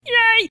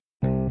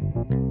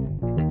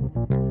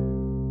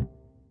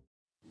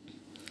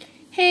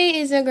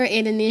Hey, it's your girl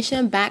Ada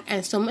Nation back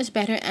and so much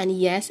better. And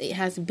yes, it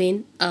has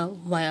been a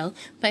while.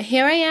 But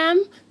here I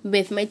am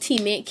with my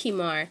teammate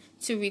Kimar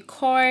to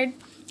record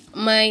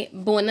my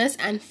bonus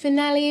and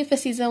finale for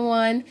season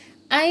 1.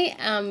 I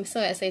am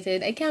so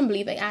excited. I can't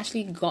believe I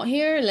actually got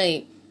here.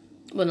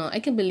 Well, no, I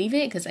can believe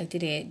it because I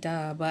did it,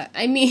 duh. But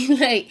I mean,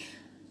 I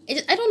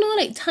don't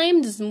know,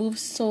 time just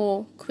moves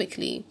so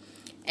quickly.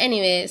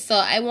 Anyway, so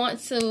I want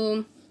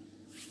to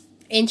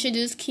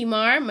introduce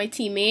Kimar, my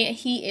teammate.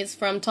 He is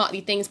from Talk the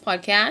Things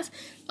podcast.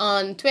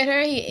 On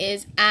Twitter, he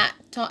is at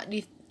Talk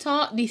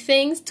the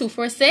Things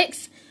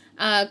 246.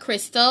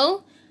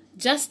 Crystal,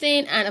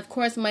 Justin, and of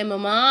course my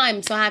mama.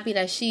 I'm so happy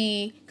that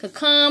she could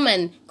come,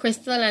 and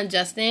Crystal and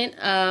Justin.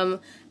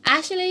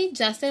 Actually,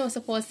 Justin was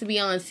supposed to be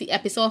on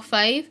episode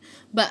 5,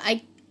 but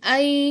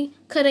I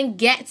couldn't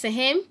get to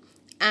him.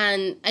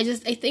 And I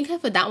think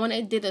for that one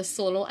I did a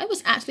solo. I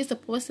was actually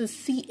supposed to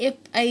see if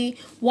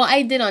what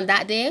I did on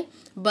that day,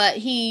 but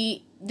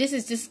this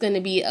is just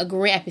gonna be a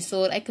great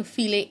episode. I could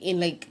feel it in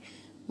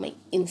my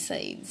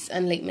insides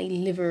and my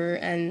liver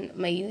and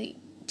my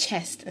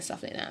chest and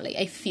stuff like that.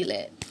 I feel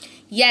it.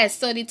 Yes,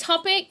 so the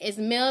topic is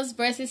males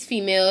versus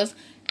females,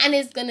 and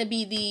it's gonna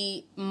be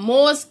the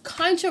most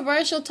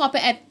controversial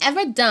topic I've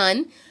ever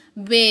done,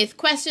 with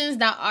questions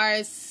that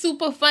are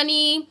super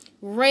funny,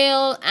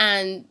 real,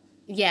 and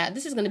yeah,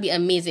 this is going to be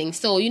amazing.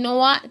 So, you know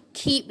what?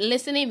 Keep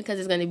listening because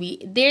it's going to be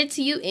there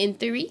to you in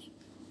 3,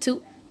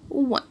 2,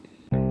 1.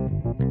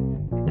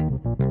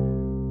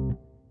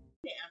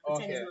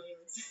 Okay.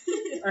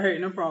 All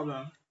right, no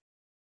problem.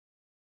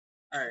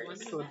 All right,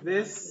 so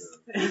this.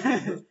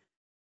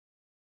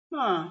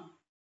 huh.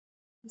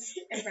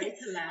 Everybody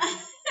to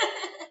laugh.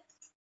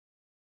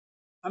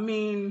 I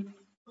mean,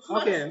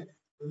 okay.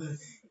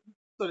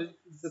 So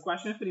the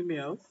question for the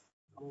males,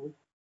 about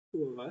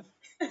 2 of us.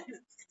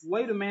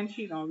 Why do men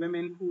cheat on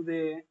women who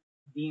they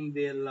deem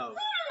they love?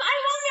 I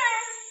wonder.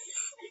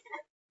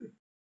 It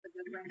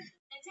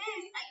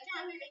is. I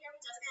can't really hear what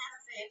Justin has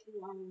to say.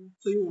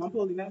 So you want to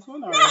pull the next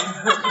one, or? Let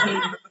me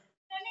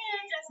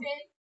hear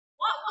Justin.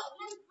 What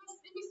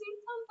did we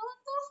see?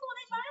 Don't hold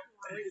it back.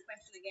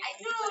 I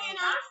do, you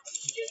know.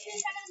 You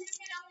can kind of look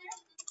it out there.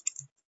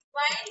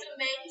 Why do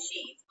men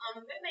cheat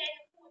on women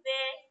who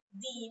they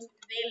deem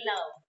they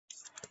love?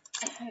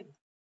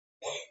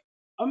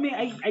 I mean,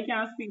 I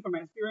can't speak from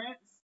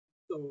experience,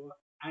 so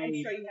I'm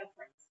sure you have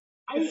friends.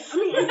 I mean,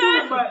 I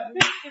do, but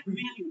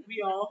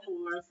we all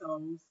hold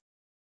ourselves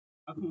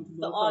accountable.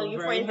 So all for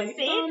your very friends are high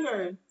safe?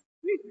 standards.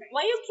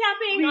 Why are you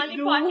capping We on the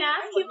do.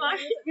 podcast, Kimar?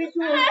 We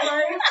do a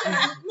very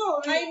no.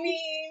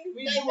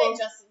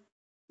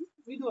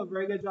 We do a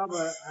very good job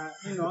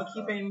of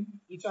keeping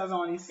each other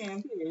on the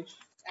same page.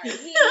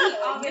 He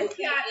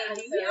obviously can't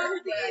answer. He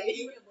obviously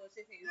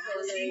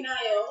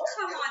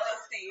come on,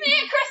 Justin. Me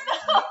and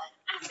Crystal.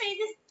 I say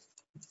this.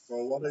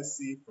 From what I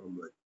see from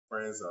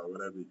friends or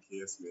whatever the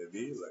case may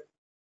be,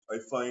 I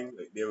find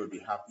they would be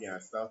happy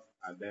and stuff,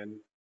 and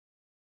then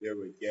they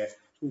would get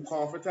too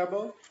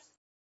comfortable,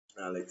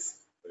 and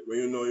when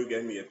you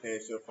get me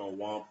attention from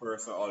one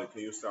person, all the time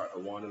you start to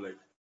wonder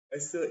I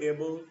still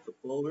able to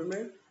pull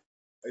women,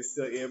 I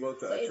still able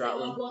to attract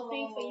women.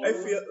 I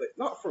feel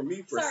not for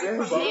me per se,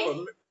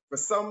 but for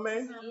some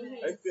men,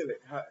 I feel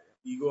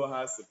ego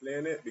has to play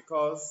in it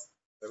because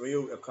when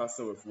you're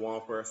accustomed with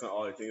one person,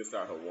 all the time you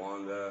start to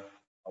wonder.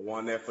 I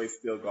wonder if I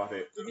still got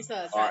it.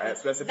 Or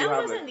especially if you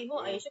have the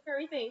whole Aisha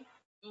Curry thing.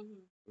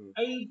 In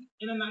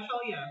a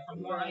nutshell, yeah,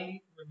 from what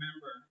I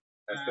remember.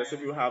 Especially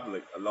if you have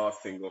a lot of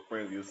single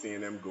friends, you're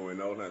seeing them going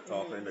out and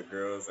talking to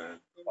girls, and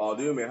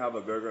although you may have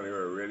a girl and you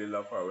really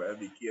love her, or whatever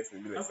the case may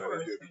be,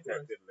 something you'll be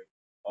tempted,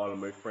 all of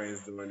my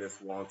friends doing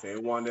this one thing. I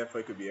wonder if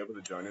I could be able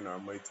to join in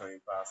on my time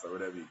pass or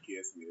whatever the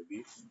case may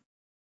be.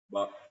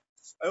 But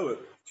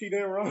cheating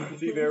ain't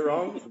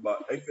wrong,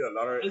 but I feel a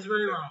lot of it's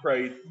very wrong.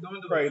 Pride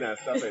and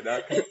stuff like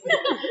that.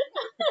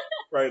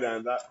 pride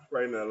and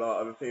a lot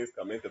of other things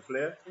come into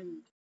play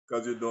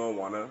because you don't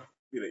wanna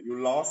feel like you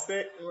lost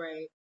it.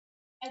 Right.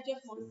 I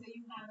just want to say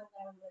you handled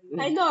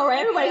that I know,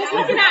 right? Everybody's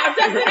looking at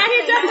Justin out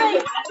here just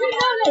we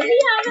know that he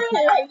handled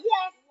it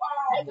yes.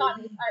 Wow. I got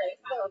it. All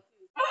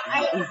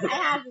right, so I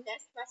have the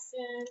next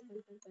question.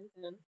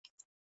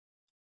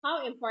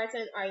 How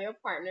important are your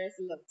partner's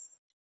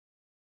looks?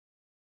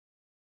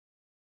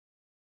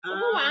 Who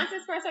wants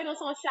this first? I don't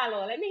sound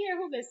shallow. Let me hear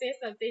who can say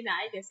something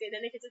that I can say. Then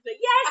they can just be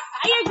like, yes,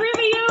 I agree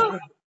with you.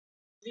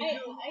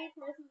 I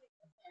personally,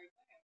 sorry.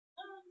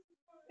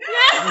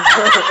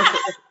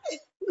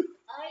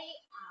 I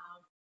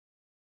am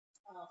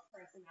a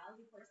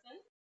personality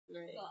person,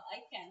 Right. so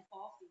I can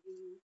fall for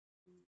you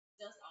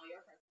just on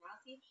your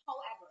personality.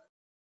 However,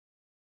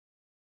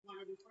 one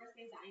of the first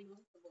things that I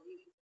noticed about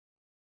you is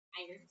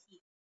your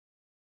teeth.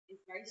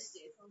 It's very it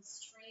sounds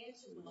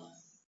strange, but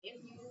if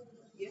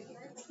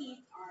your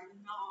teeth are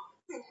not,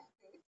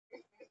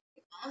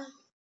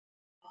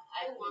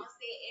 I want to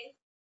say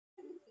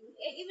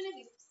even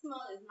if the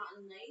smell is not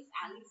nice,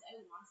 at least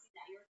I want to see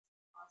that your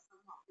teeth are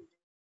somehow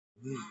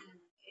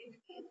presented.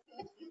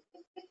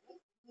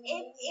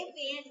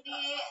 if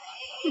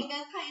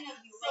that kind of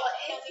you, so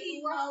if he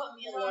were from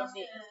me,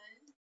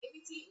 if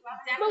he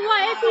But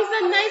what if he's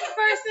a nice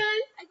person?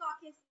 I got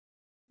kissed.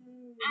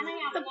 And I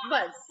am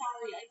But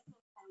sorry. I'm so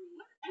sorry.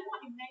 I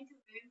want him nice to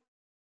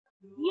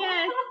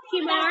yes,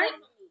 Kimar,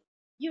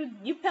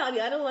 you tell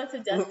the other one to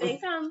just say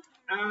come.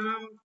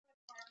 I'm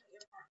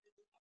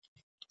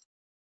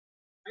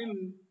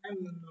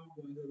not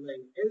going to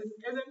like it's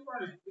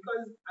important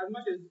because as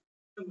much as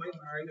somebody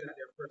might argue that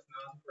they're a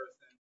personality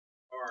person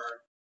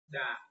or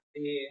that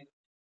they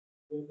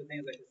go for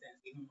things like the sense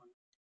of humor,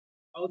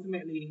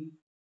 ultimately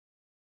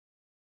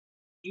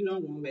you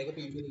don't want to wake up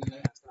in the middle of the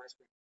night and start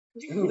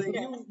screaming. Like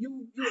you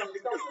want to be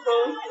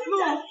comfortable.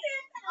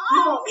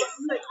 No,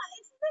 like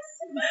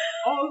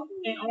all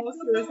in all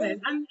seriousness,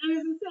 and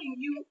it's the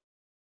thing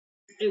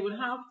it would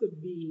have to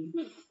be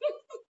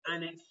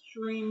an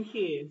extreme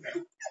case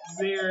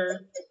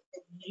where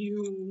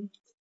you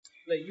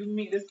you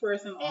meet this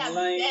person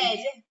online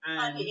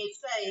and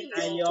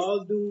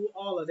y'all do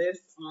all of this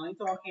online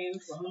talking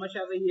for how much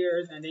ever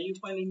years and then you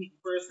finally meet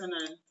the person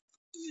and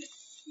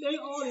they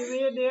only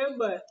way there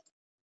but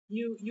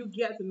you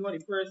get to know the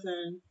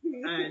person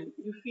and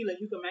you feel like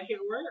you can make it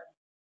work.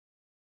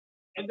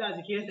 If that's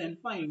the case then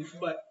fine.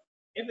 But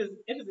if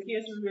it's a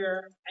case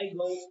where I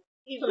go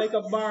to like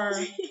a bar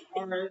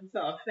or to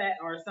a fete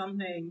or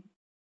something,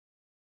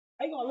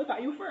 I gonna look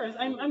at you first.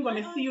 I'm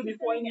gonna see you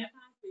before I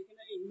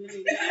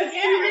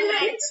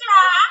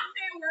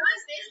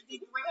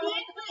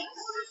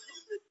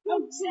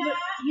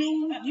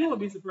you will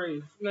be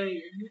surprised.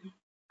 Like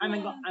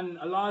and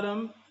a lot of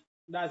them.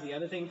 That's the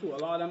other thing too. A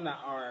lot of them that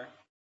are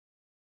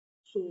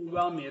so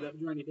well made up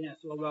during the day and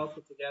so well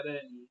put together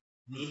and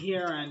the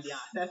hair and the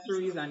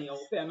accessories and the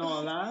outfit and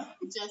all that.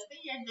 Just in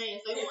your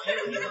day, so you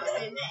want to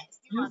say next.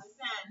 You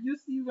understand? You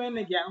see when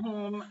they get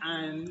home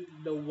and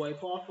the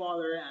wife off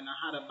father and I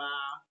had a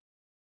bath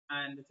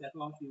and they take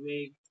off the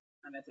wig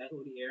and they take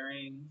off the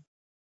earrings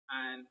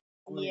and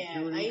all the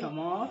jewelry come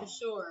off. For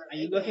sure.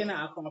 And you're looking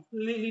at a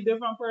completely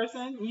different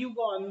person. You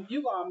gonna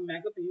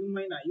make up in your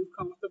mind that you're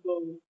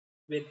comfortable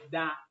with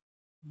that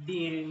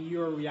being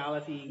your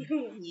reality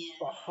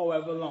for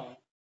however long.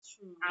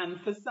 True.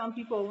 And for some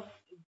people,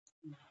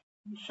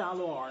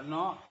 shallow or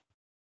not,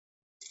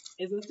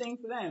 is a thing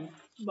for them.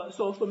 But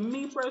so for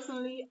me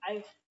personally,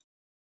 I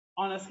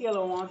on a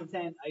scale of 1 to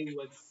 10, I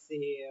would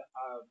say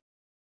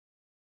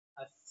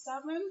a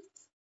 7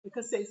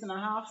 because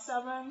 6.5,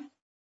 7.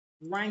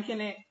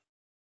 Ranking it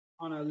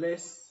on a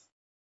list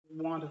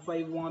 1 to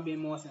 5, 1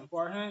 being most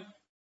important,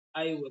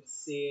 I would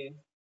say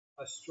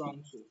a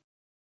strong 2.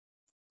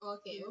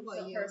 Okay, what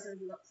about you?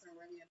 Person's looks are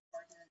really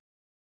important.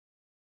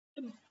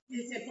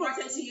 It's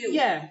important to you.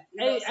 Yeah,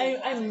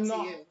 I'm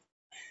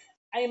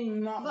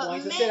not But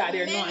going to say that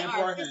they're men not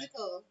are important.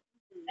 physical.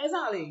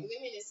 Exactly.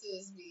 Women is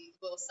supposed to be,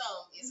 well,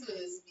 some is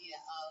supposed to be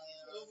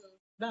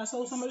That's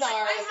how somebody. stars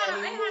I had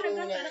and a moon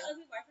good and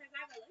ugly boyfriend.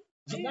 I really.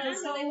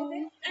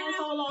 That's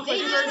how long. they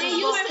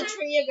used to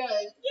treat you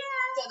good.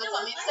 Yeah. So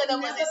that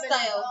was the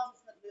style.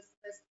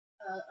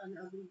 An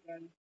ugly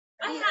girl.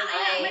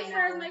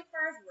 My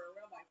first real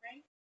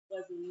boyfriend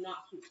was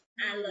not cute.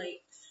 And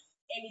like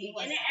in the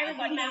beginning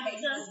everybody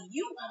was just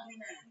you ugly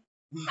man.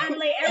 And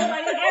like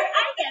everybody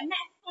I get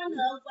met fun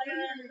of but like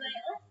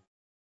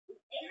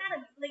it had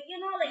a like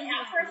like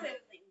at first it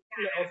was like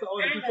Also, all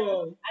the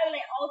people. I was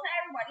like also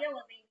everybody else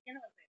was like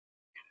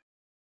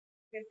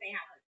this thing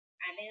happened.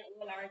 And then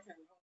all our turn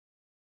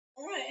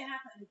it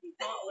happened. We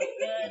thought it was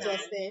good.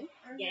 Justin.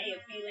 Get your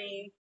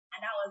feelings,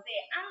 and that was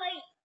it. And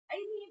like, I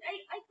mean,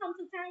 I come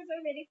to terms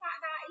with it. The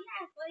fact that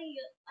yes,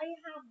 I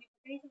have the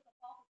potential to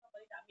fall for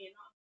somebody that may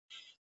not.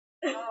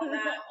 All of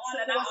that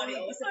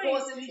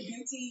Supposedly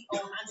beauty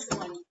or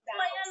handsome. But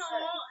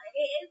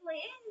it is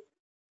like it is.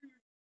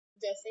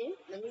 Justin,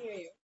 let me hear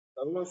you.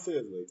 I don't want to say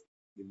it's like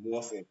the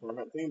most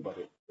important thing, but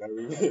it's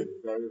very,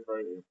 very,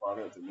 very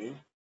important to me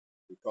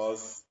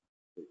because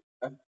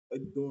I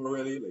don't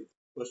really like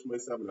push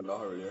myself in a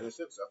lot of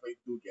relationships. So if I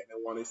do get, I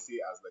want to see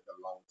it as like a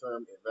long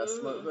term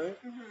investment thing.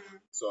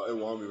 So I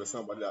want to be with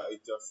somebody that I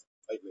just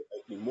like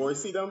the more I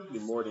see them, the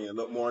more they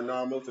look more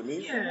normal to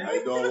me. Yeah.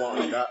 I don't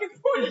want that. The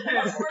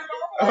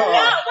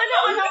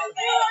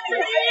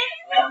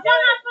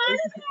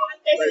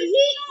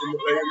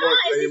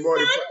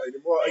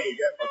more I can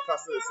get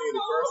accustomed to seeing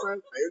the person,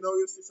 and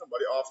you see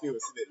somebody often you will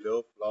see the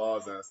little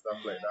flaws and stuff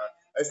like that.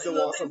 I still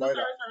want somebody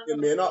that it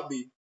may not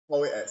be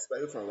how I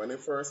expected from when I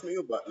first meet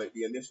you, but like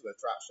the initial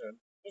attraction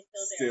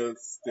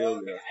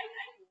still there.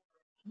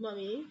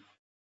 Mommy.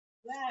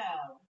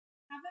 Well,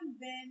 haven't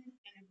been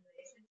in a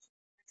relationship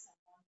with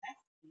someone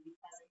left me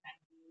because I had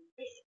been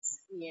bit.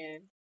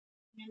 Yeah.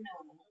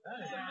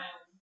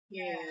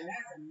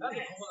 That's a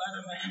That's a whole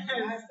lot of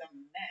That's a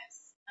mess.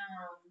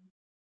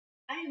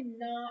 I am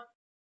not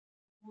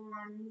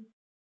one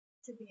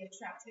to be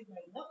attracted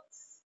by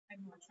looks.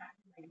 I'm more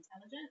attracted by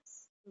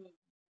intelligence.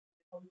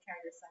 How you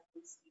carry yourself,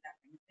 you see that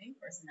kind of thing,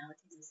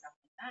 personalities and stuff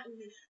like that.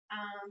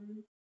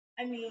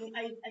 I mean,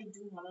 I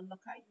do want to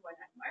look at you and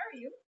admire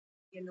you.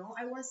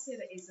 I want to say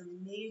that it's a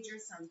major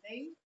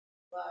something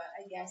but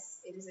I guess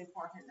it is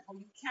important how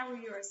you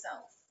carry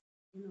yourself,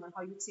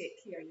 how you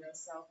take care of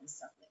yourself and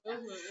stuff like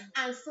that.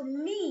 And for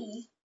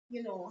me,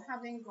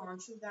 having gone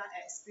through that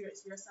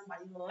experience where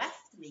somebody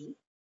left me,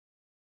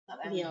 not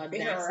that The I'm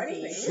bitter or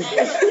audacity.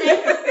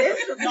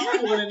 anything. Not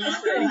holding on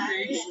to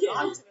anything.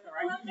 Not to or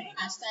anything.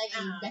 Hashtag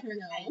I'm better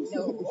now. I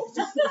know.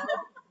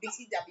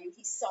 BTW,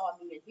 he saw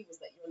me and he was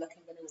like, "You're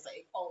looking good." It was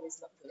like,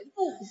 always look good.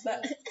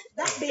 But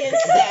that being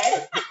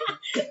said,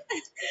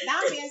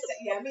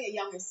 yeah, I mean,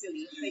 young and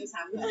silly things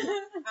happen.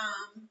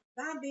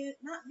 That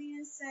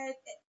being said,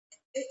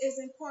 it is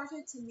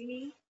important to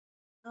me.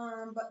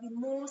 But the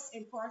most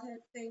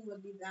important thing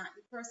would be that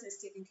the person is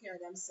taking care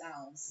of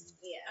themselves.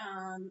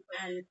 Yeah.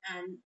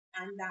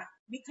 And that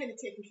we kind of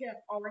taking care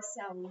of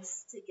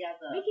ourselves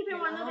together. We keep it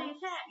one another in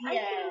check. Yeah.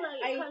 I feel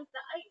like because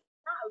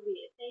not a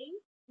weird thing.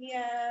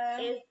 Yeah.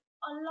 Is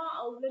a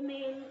lot of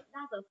women.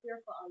 That's a fear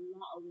for a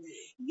lot of women.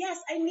 Yes,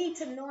 I need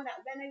to know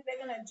that when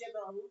they're gonna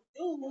jiggle,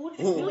 dude,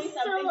 You doing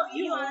something for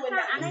you, and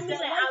understand? And I you mean,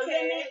 still like,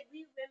 like it.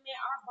 we women,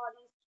 our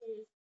bodies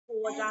change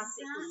for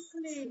drastically.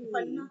 Exactly.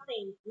 For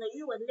nothing. Like,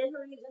 you would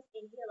literally just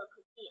inhale a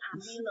cookie and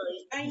be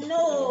like, I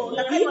know.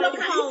 Like, yeah, I for look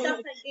at pounds. stuff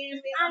again,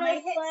 And my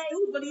it's hips, like,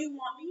 dude, what do you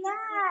want me to do?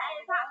 yeah,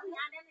 exactly.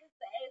 And then it's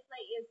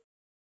like,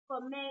 for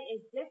men,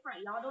 it's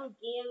different. Y'all don't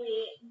gain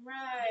weight the way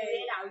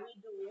Right. that we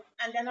do.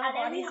 And then our And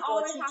then we bodies go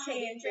always through have to be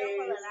changes.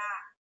 careful of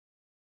that.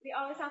 We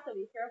always have to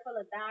be careful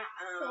of that.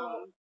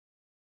 So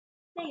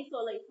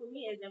like, for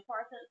me, it's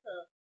important to,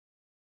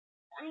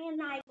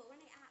 but when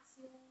they ask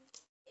you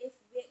if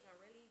we're gonna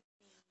really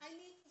be, I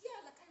need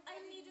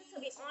you to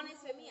be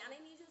honest with me, and I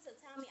need you to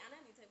tell me, and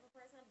I'm the type of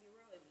person, be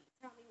real with me.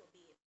 Tell me what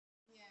be it.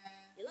 Yeah.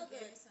 You look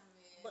good,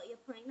 but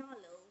you're playing all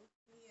low.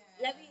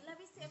 Yeah. Let me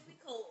see if we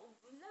could.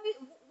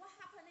 What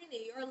happened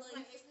in your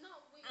life? It's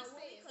not what you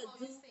say. It's what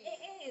we do.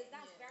 It is.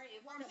 That's very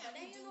important. But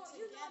then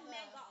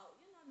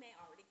men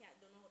already can't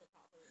don't know how to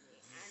talk to me,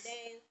 and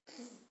then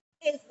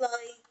it's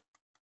like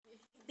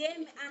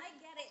them. And I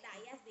get it that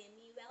yes, they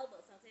mean well,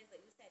 but sometimes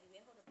like you said, the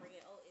way how to bring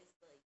it out is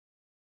like.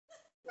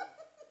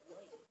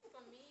 For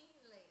me,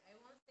 like, I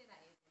won't say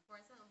that it's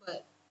important,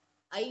 but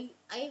I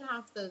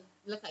have to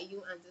look at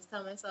you and just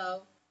tell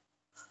myself,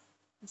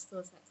 you're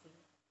so sexy.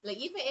 Like,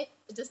 even if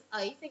just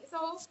I think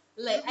so,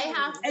 like, I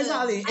have to.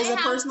 Exactly. It's I a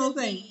have personal to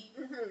thing. be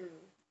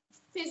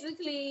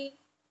physically,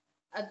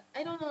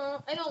 I don't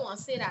know. I don't want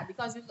to say that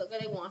because you look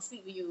good. I want to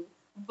sleep with you,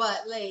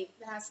 but like,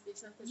 There has to be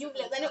something. you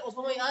like when I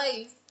open my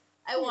eyes,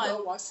 I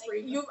want watch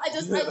straight. I don't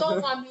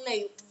want to be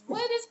like,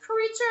 what is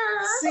creature?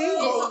 See,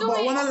 It's but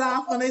doing? when I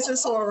laugh when they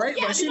just saw right,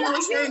 Yeah, but she because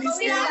was saying the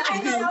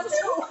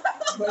same.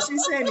 But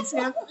she's saying the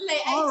same.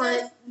 Like, All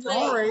right,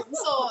 all right.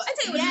 So I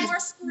tell you, yes, more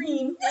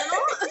scream.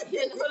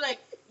 like,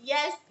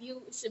 yes,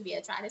 you should be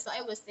attracted. So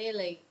I would say,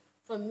 like,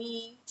 for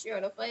me, 3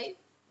 out of 5.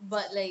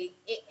 But like,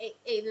 it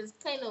is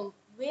kind of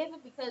weird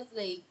because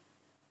like,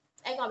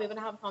 I gotta be able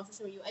to have a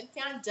conversation with you. I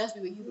can't just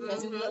be with you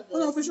because you look good. Oh,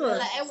 no, for sure.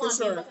 Like, I want to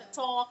For be sure. able to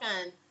talk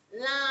and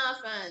laugh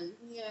and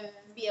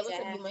be able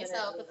to be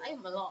myself because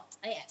I'm a lot.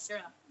 I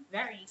extra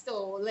very.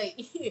 So like,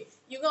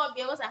 you gotta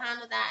be able to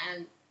handle that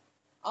and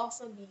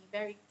also be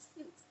very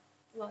cute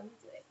while you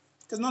do it.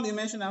 Because now that you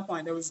mentioned that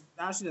point, there was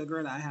actually a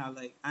girl that I had,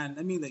 like, and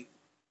I mean, like,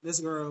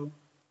 this girl,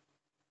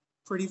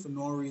 pretty for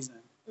no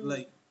reason,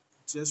 like,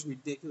 just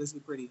ridiculously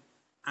pretty.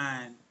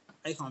 And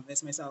I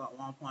convinced myself at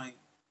one point,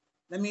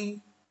 let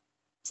me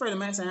try to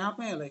make something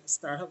happen, like,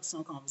 start up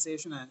some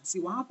conversation and see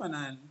what happened.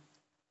 And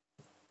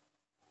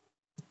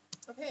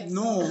Okay.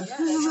 no,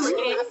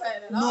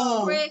 No.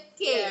 no,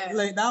 Cricket.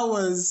 like, that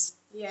was,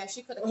 Yeah,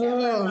 she could have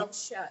kept her mouth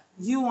shut.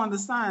 you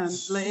understand,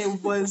 like,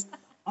 it was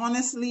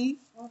honestly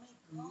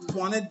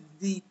one of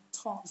the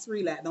top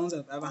 3 letdowns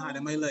I've ever had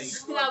in my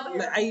life.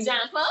 Like,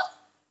 Jump up.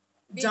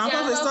 Jump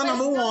up is still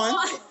number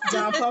 1.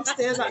 Jump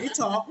upstairs at the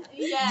top.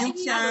 Yeah, You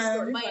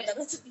can.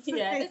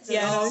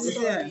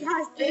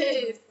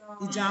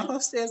 You jump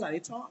upstairs at the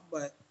top,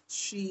 but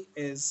she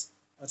is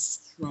a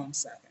strong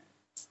second.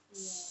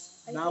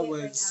 That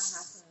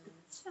was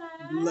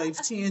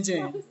life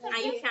changing. And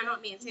you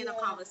cannot maintain a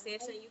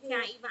conversation. You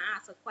can't even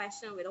ask a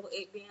question without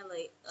it being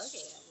like,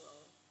 okay,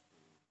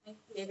 well,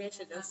 maybe I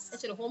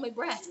should hold my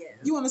breath. Yeah.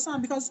 You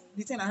understand? Because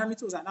the thing that hurt me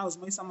too is that was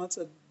my summer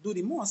to do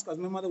the most because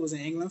my mother was in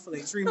England for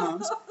like 3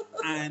 months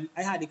and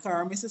I had the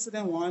car. My sister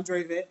didn't want to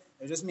drive it.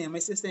 It was just me and my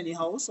sister in the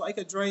house, so I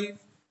could drive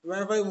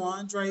wherever I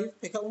want,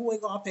 pick up who I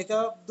got, pick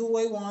up, do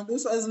what I want to do.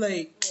 So it's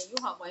like, yeah,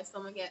 you have my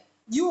stomach yet.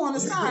 You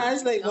understand?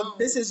 It's like, well,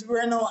 this is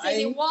where now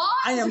I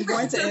am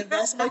going to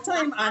invest my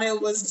time. And it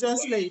was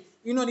just like,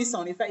 the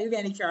sound effect you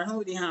get in the car home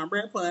with the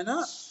handbrake pulling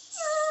up.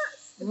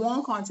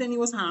 One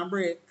continuous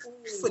handbrake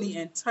for the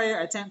entire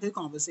attempted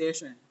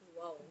conversation.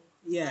 Whoa.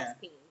 Yeah.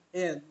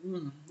 Yeah.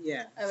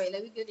 Yeah. All right,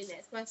 let me go to the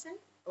next question.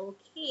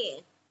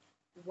 Okay.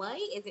 Why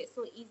is it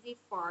so easy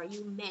for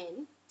you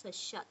men to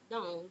shut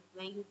down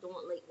when you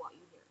don't like what you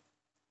hear?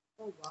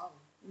 Oh, wow.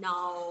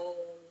 No.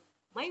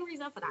 My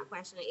reason for that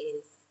question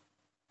is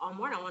on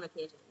more than one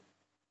occasion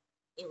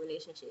in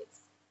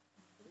relationships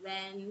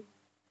when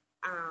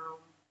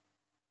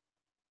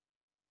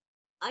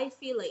I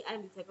feel like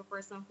I'm the type of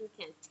person who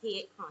can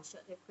take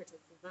constructive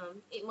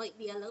criticism. It might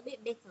be a little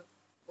bit bitter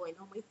going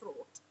down my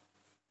throat,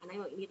 and I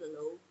might need a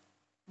little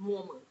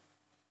moment.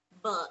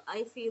 But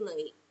I feel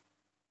like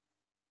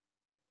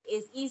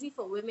it's easy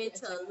for women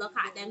to look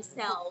at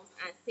themselves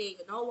and say,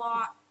 you know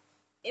what,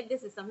 if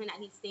this is something that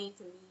he's saying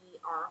to me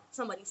or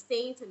somebody's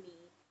saying to me,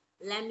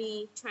 let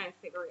me try and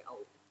figure it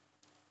out.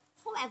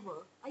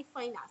 However, I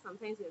find that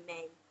sometimes with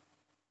men,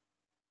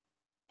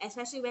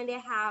 especially when they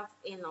have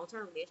a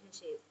long-term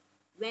relationship,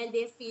 when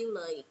they feel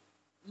like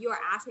you're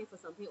asking for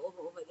something over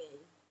and over again,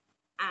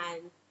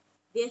 and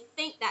they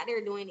think that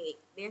they're doing it,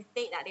 they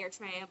think that they're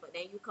trying, but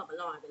then you come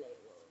along and be like,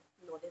 well,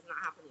 no, this is not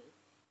happening.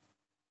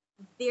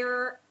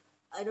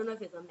 I don't know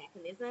if it's a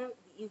mechanism.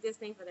 The easiest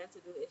thing for them to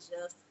do is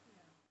just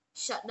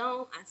shut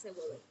down and say,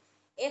 well,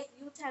 if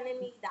you telling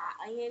me that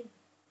I ain't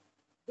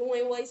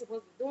doing what you're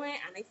supposed to be doing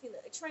and I feel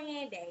like a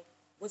trying, then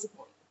what's the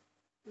point?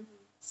 Mm-hmm.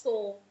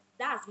 So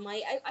that's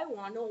I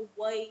want to know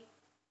why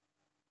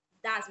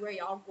that's where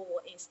y'all go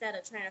instead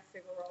of trying to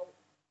figure out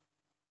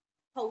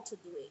how to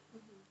do it.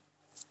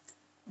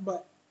 Mm-hmm.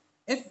 But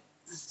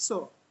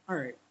all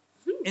right.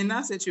 In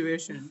that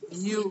situation,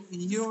 you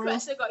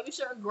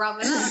should grab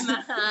it in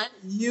my hand.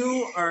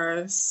 You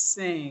are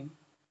saying,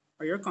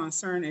 or your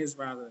concern is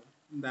rather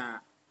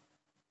that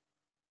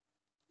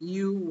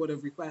you would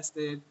have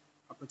requested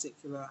a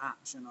particular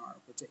action or a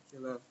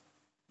particular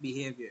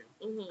behavior,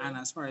 mm-hmm. and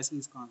as far as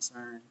he's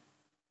concerned,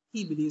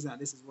 he believes that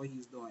this is what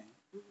he's doing,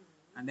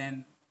 mm-hmm. and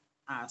then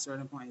at a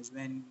certain point is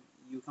when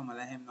you come and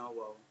let him know,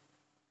 well,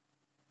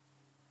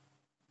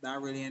 that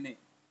really ain't it.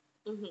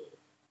 Mm-hmm.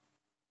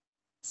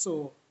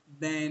 So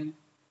then,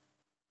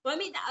 well, I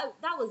mean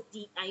that was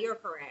deep, and you're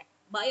correct.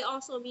 But I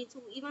also mean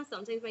too, even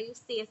sometimes when you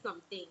say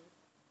something,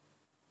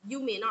 you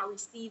may not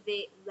receive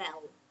it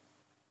well,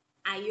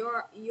 and you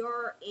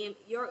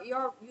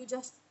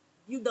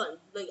done.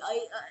 Like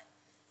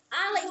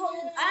I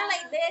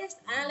like this.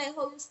 I like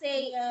how you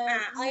say.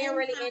 I am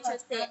really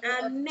interested.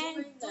 And men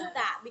do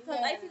that because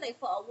I feel like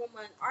for a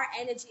woman, our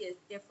energy is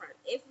different.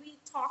 If we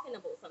talking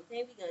about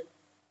something, we gonna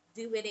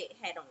do with it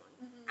head on,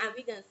 mm-hmm. and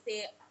we gonna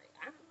say,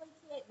 I don't like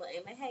it, but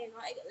in my head, you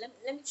know,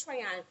 let me try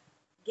and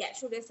get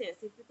through this and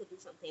see if we could do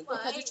something. Well,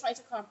 because you try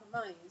to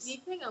compromise. The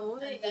thing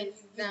about it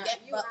is you get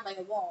bucked by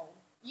the wall.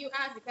 You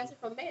ask the question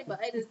for men, but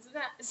I just do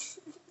that.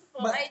 So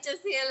but, I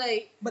just feel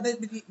like. But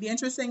the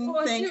interesting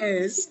thing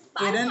is,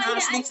 they didn't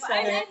actually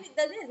say it.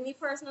 That is me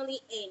personally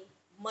in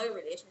my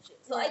relationship.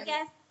 So right. I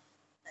guess,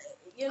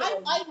 you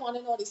know. I want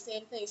to know the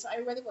same thing, so I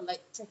really would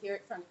like to hear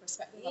it from the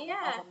perspective of a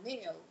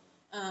male.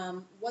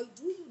 Why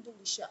do you do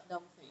the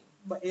shutdown thing?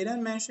 But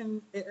Aiden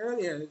mentioned it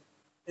earlier.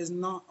 It's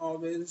not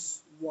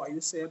always what you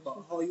say,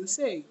 but how you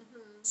say.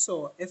 Mm-hmm.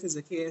 So if it's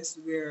a case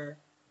where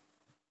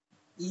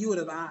you would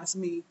have asked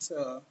me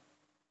to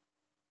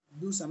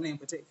do something in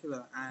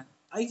particular, and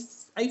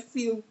I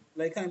feel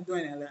like I'm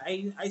doing it.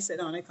 Like I sit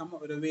down, I come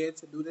up with a way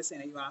to do this thing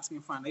that you ask me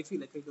for, and I feel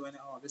like I'm doing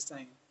it all this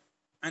time.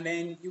 And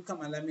then you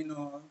come and let me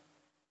know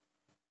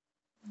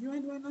you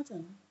ain't doing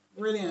nothing.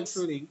 Really and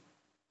truly.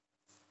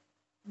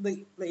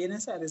 Like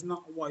Aiden said, it's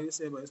not what you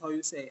say, but it's how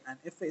you say. And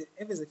if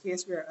it's a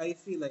case where I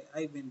feel like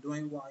I've been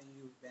doing what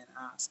you've been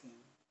asking,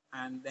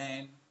 and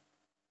then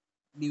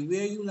the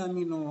way you let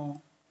me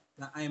know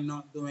that I am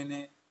not doing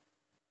it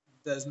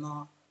does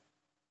not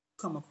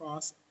come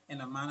across in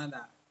a manner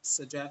that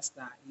suggests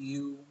that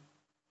you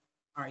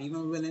are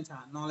even willing to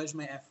acknowledge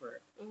my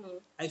effort, mm-hmm.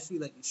 I feel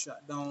like the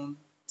shutdown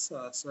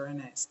to a certain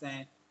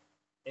extent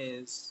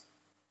is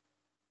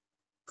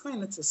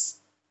kind of to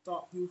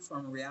stop you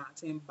from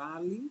reacting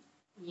badly.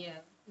 Yeah,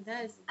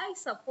 that's. I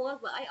suppose,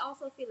 but I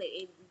also feel like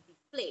it would be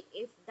flip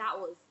if that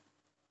was,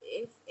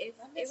 if it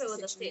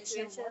was a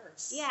situation.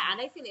 Worse. Yeah, and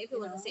I feel like if it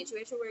was a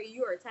situation where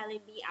you are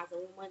telling me as a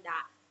woman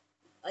that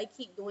I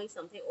keep doing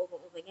something over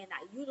and over again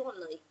that you don't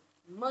like,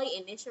 my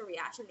initial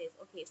reaction is,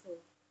 okay, so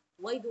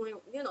why doing,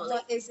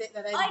 what is it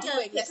that I'm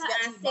doing?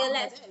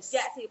 Let's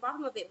get to the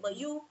bottom of it. But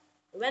you,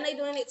 when I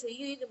doing it to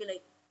you, you can be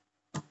like,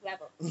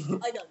 whatever,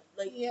 I done.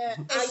 Like, yeah,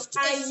 and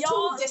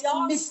y'all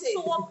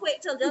so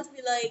quick to just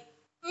be like,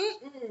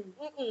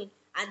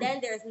 and then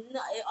there's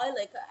no, I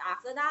like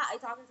after that I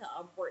talking to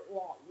a brick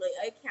wall. Like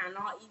I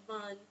cannot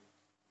even.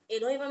 It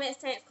don't even make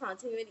sense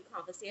continuing the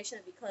conversation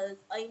because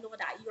I know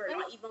that you are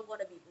not even going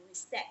to be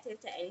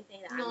receptive to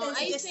anything that I'm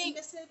saying. I think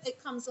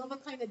it comes over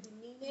kind of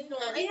demeaning.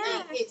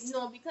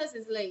 Because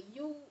it's like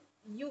you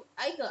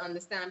I can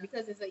understand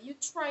because it's like you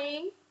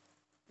trying,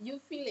 you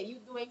feel like you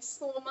doing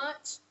so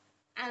much,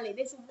 and like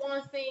this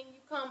one thing you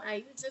come and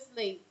you just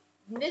like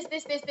this,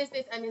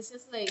 and it's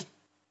just like,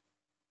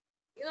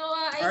 you know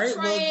what, I'm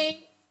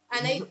trying.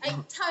 And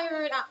I'm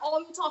tired, and all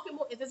you talking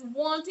about is this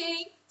one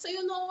thing. So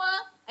you know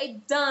what? I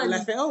done.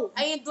 Left it out.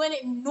 I ain't doing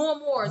it no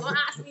more. Don't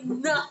ask me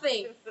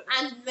nothing.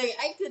 And like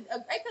I could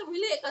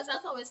relate because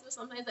that's how I feel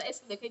sometimes. I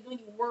feel like I do in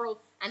the world,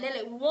 and then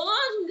like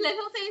one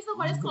little thing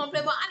somebody's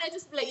complaining about, and I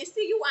just be like, you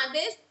see you and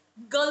this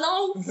go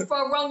long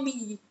for around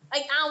me.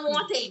 Like I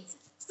want it.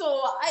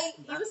 So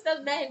you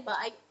still men, but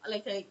I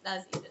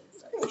that's it.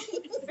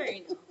 Sorry. Fair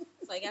enough.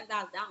 So I guess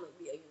that might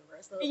be a universal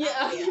So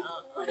Yeah.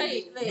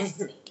 right. Like,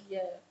 yeah.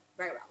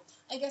 Very well.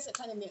 I guess it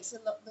kind of makes you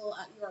look though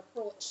at your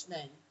approach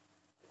then.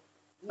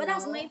 But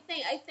that's my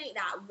thing. I think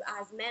that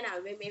as men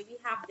and women, we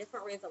have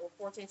different ways of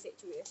approaching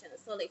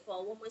situations. So, like, for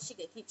a woman, she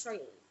can keep trying.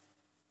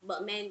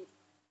 But men,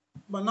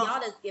 But y'all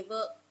not. just give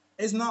up.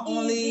 It's not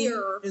only.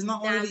 easier It's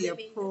not than only the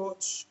women.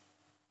 approach,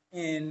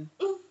 and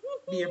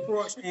the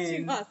approach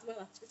and.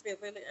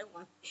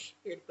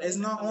 It's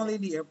not only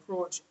the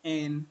approach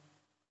and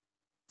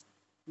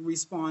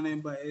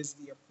responding, but it's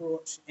the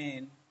approach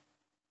and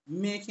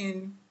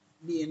making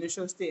the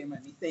initial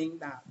statement, the thing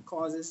that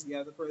causes the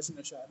other person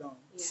to shut down.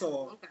 Yeah,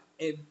 So okay.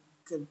 it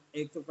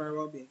could very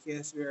well be a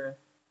case where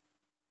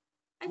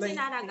I like- think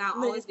that got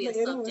like- always be a like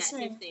Aaron was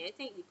subjective saying. thing. I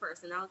think the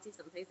personality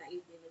sometimes that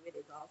you dealing with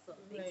is also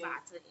a big Right.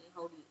 factor in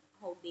how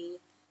they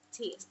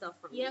take stuff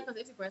from Yeah, you.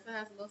 because if the person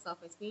has low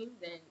self-esteem,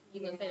 then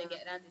you're going to kind of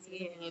get that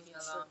behavior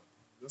along.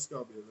 Just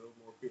gotta be a little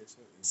more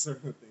patient in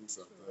certain things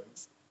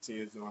sometimes.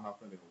 Change don't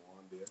happen in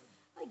one day.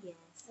 I guess.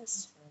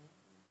 That's true.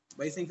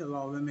 but I think a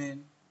lot of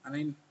women,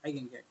 and I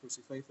can get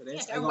crucified for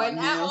this. Yeah, when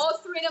all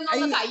three of them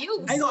don't look at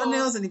you. I got so-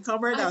 nails in the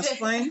cupboard, that's Okay.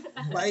 fine.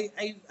 But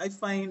I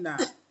find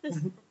that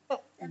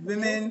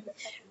women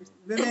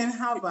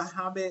have a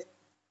habit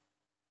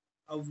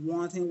of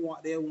wanting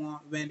what they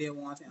want, when they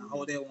want it, and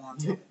how they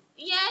want it.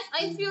 Yes,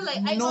 I feel like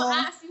I No. don't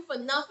ask you for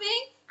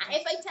nothing. And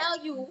if I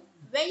tell you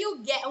when you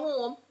get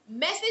home,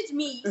 message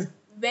me.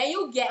 When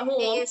you get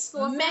home, It is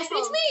so message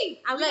simple.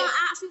 me. I'm Like, not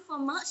asking for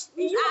much.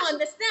 you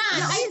understand?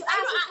 No, I it's don't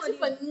ask asking you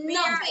for for the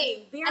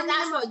nothing. bare I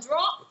ask for a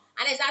drop,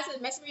 and it's actually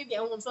message me when you get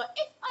home. So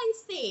if I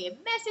say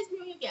message me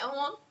when you get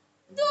home,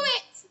 do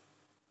it.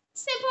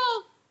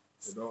 Simple.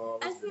 It don't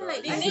always I be feel that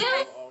like easy. I It feel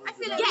don't I always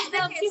feel be like that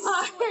that easy. is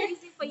so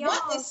easy for y'all.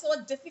 What is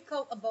so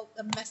difficult about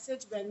the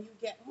message when you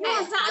get home?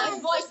 Yeah, exactly.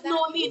 Voice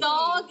note me,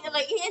 dog. And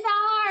like, it's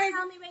hard.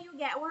 Tell me when you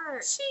get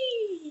work.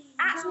 Jeez.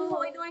 Ask me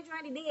how you doing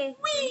during the day.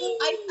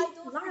 I don't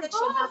think that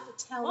you have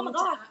to tell Oh me my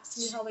God. to ask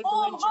me how I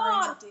Oh doing my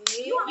God. during the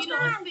day. You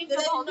don't think Did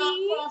it about not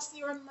me? cross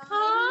your mind?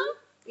 Huh?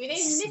 You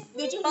didn't miss.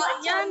 Did you But not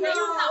you tell me know-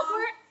 you have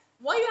work?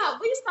 What you have?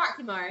 What you start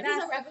tomorrow? This is a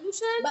That's-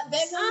 revolution. But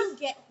then when you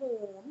get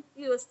home,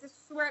 You was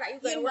just swear that you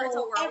going to work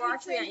till World War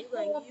III and you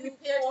going home to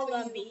prepared for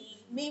gonna you. be.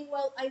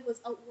 Meanwhile, I was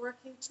out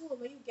working too.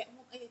 When you get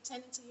home, I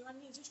attending to your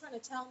needs. You're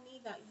trying to tell me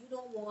that you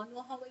don't want to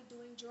know how I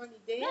doing during the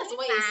day. That's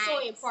why it's so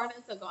Thanks.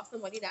 important to got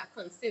somebody that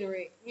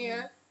considerate.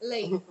 Yeah,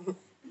 like,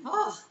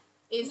 oh,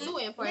 it's so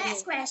important.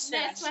 Next question.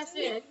 Next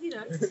question. You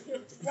know.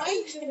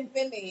 Why do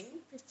women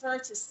prefer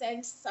to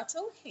send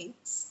subtle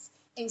hints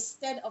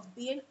instead of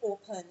being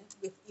open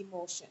with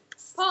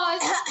emotions? Pause.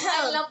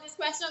 I love this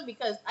question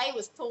because I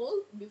was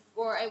told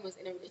before I was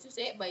in a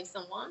relationship by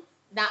someone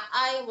that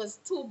I was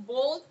too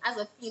bold as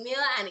a female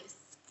and it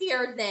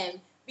scared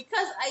them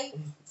because I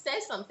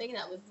said something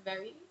that was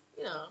very,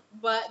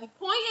 But the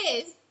point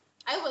is,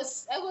 I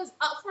was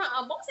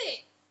upfront about it,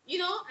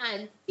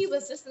 and he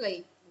was just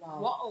like,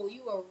 "Wow,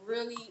 you are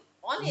really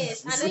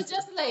honest," and it's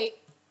just like,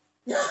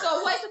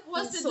 so what am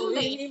supposed to do?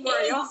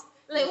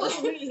 Like what?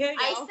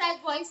 I said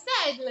what I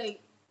said. Like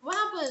what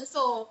happened?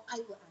 So I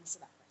will answer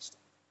that question.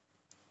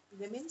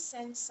 Women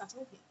send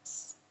subtle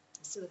hints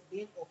instead of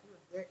being open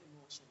with their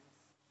emotions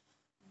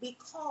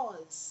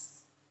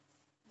because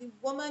the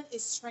woman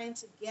is trying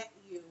to get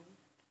you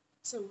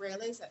to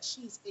realize that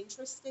she's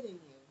interested in you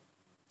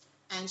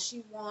and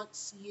she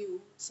wants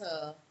you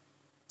to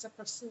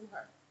pursue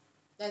her.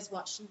 That's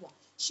what she wants.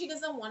 She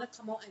doesn't want to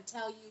come out and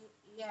tell you,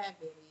 yeah,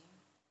 baby,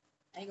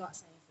 I ain't got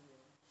something for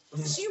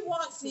you. She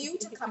wants you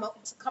to come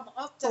up to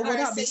So her would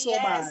that and be say, so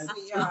yes, bad?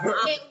 we are.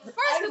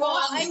 First of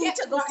all, I get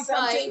to got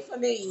something for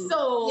me.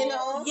 So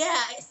Yeah,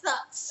 it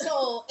sucks.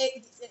 So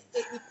it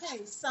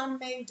depends. Some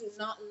men do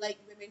not like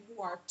women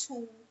who are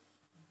too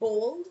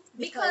bold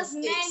Because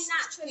men it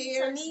naturally,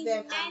 scares to me,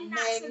 them men and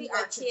naturally men are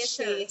want to chasers.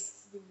 chase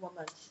the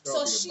woman. Gotta So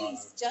be a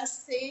she's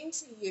just saying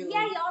to you.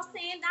 Yeah, y'all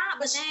saying that,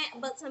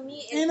 but to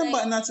me, it's Ain't no like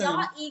but nothing.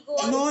 y'all ego.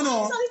 No, Depends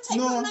on the type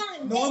of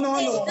man. It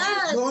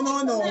does. no,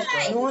 no,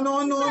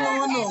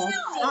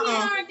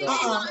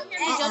 Just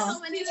so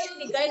many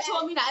the guy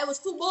told me that I was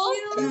too bold.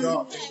 It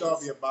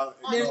gotta be a balance.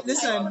 It gotta be a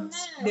Listen,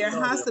 balance. there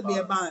has to be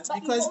a balance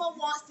But because the woman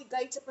wants the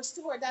guy to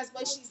pursue her. That's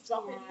why she's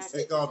dropping these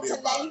It gotta be to a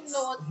let you balance.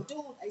 know,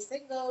 dude, I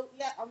single.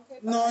 Yeah, I'm okay.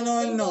 but no, I'm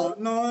single,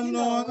 you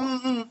know.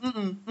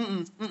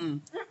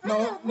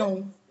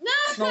 no.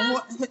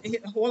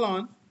 Hold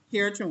on.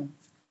 Here too.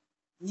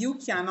 You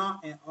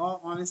cannot, in all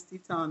honesty,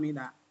 tell me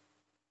that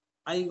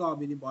I gotta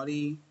be the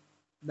body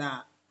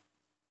that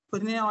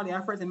putting in all the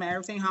effort to make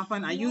everything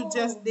happen. Are you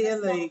just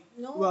there that's not- like,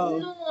 no, well,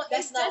 No,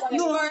 That's it's not just what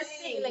the I'm first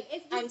saying. thing. Like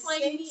if you I'm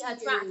find saying me to you.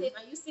 attractive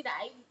and you see that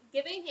I'm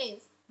giving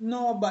hints,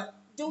 no, but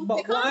Don't but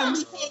pick what up I'm,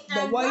 anything but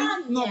and why,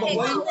 run. no, but It's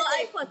why, not what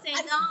I put it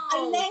And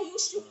down. then you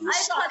shoot, you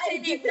I shot, put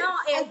and it down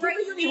every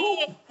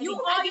day. You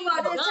all you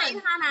gotta do is take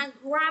your hand and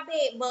grab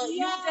it, but you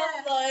Yeah.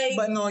 just like.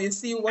 but no, you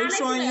see, what And is I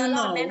feel showing like you a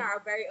lot of men now,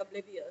 are very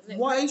oblivious. Like,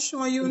 what is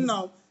showing you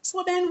now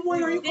So then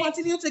why are you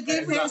continuing to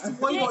give hints?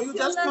 Why don't you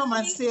just come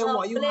and say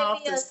what you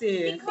have to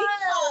say? Because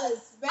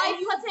when I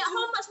you put it,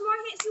 how much more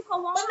hits you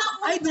can want?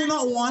 I do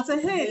not want to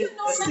hit. You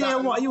know, Say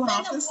what you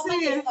have to when a woman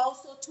say. is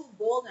also too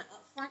bold and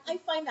upfront, I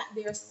find that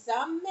there are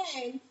some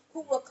men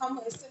who will come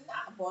and say,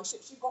 nah, boy,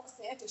 she got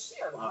sent to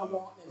share what I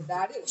want, and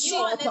that is. You She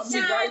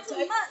understand very too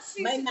tight. much.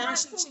 My man,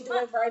 she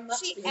doing very much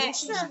She for you.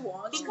 She extra.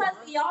 wants. Because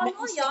y'all Make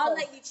know me sick y'all of-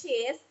 like the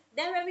chase.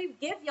 Then when we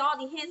give y'all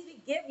the hints,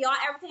 we give y'all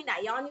everything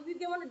that y'all need. We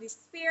give one of the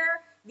spear,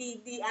 the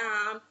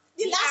arrow,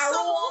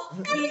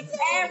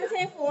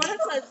 everything for one to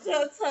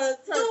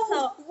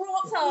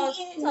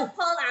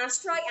pull and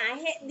strike and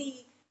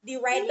hit the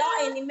red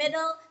dot in the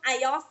middle, and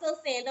y'all still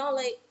saying don't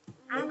like.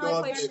 I don't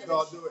know if I should.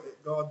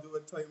 God do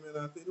it time and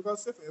I think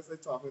because if I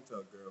talking to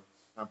a girl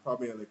and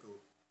probably in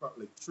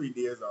probably 3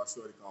 days or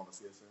so the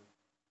conversation,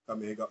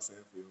 come here got sent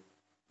for you.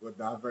 But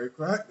that very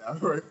quick, that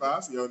very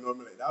fast, you don't know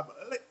me like that. But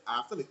like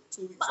after like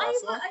 2 weeks But or I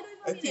so, don't I even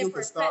think you need can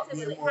a start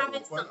perspective being of more like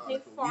having open or something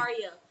like a for week.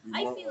 you. Be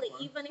I more feel like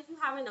open. even if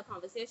you're having a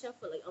conversation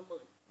for like a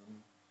month,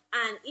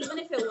 and even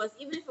if it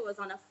was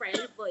on a friend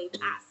vibe,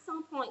 at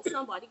some point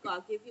somebody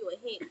gotta give you a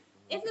hint.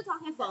 If you're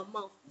talking for a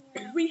month,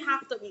 we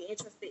have to be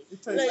interested. You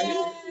tell Like me-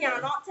 you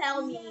cannot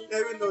tell me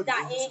Even though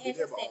that this ain't is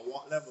interested. on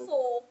what level?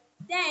 So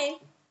then,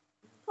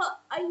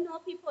 I know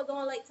people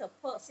don't like to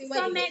put. See, why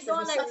Some you men hate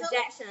don't is like subtle?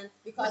 rejection.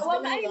 Because Well,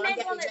 women I don't men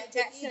get don't like rejected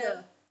rejection.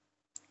 either.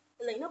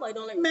 Like nobody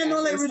don't like Men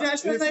don't like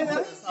rejection. rejection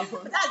either.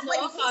 That's why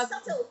you hate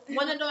subtle.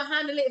 Women don't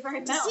handle it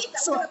very well. See, that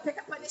So- would pick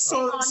up on this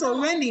So thing or so not.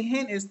 when the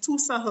hint is too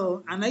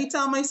subtle, and I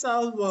tell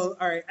myself, well,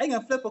 all right, I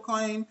can flip a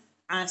coin,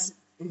 and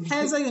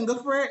heads I can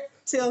go for it,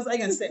 tails I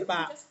can sit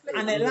back,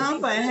 and I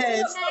land for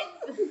heads,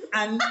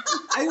 and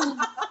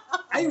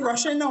I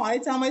rush in now. I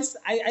tell my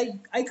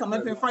I come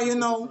up in front of you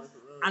now,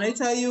 and I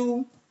tell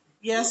you,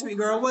 yes, sweet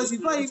girl, what's the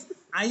vibe?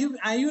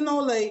 And you know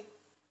like,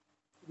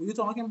 what you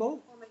talking about?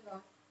 Oh my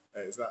God.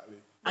 Exactly.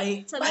 To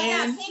me,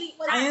 I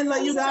that's ain't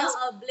let you sweet guys.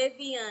 to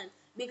oblivion,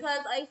 because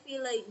I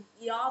feel like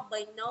y'all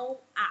by now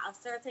at a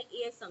certain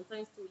age,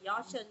 sometimes too,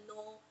 y'all should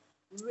know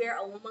where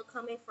a woman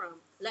coming from.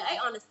 Like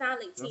I understand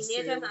like Just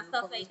teenagers say and where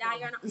stuff you're like that,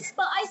 you're not.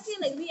 But I feel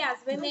like we as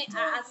women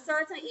at a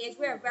certain age,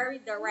 we're very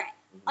direct.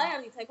 I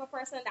am the type of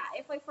person that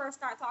if I first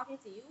start talking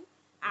to you,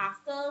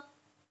 after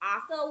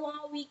 1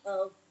 week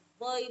of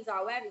vibes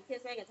or whatever,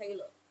 kiss me, I can tell you,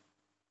 look,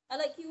 I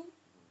like you.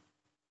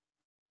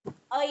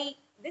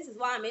 This is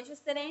what I'm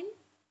interested in.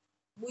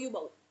 Will you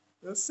both?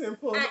 That's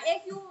simple. And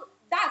if you,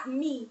 that's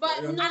me. But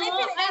Yeah. no, And I feel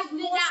like I that's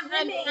did most that,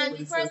 women. and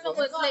the person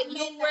was like,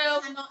 "You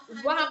real?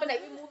 What happened?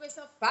 Like we moving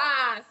so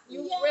fast.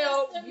 You Yes,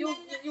 real? the You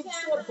men that you can't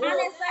so handle bold." And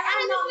it's like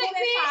I'm And not it's like,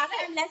 moving fast.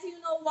 bitch, I'm letting you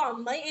know what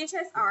my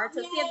interests are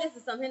to see if Yes. this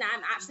is something that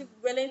I'm actually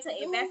willing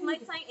to invest my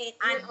time in,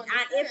 and if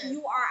understand.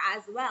 you are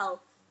as well.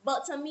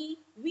 But to me,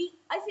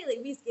 I feel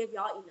like we give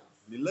y'all enough.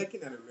 The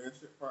liking and the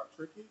relationship part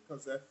tricky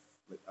because if,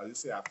 like, I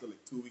just say after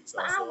like 2 weeks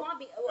But or I so, want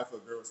to be. if a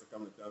girl was to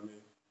come and tell me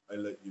I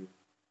like you,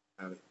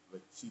 and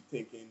like she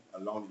thinking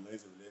along the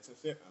lines of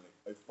relationship, and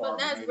like I far But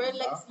that's behind where on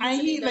like that,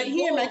 And he like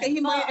he like he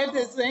might But- if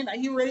this saying that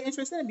he really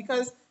interested in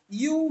because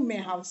you may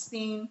have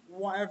seen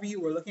whatever you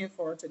were looking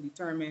for to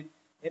determine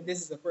if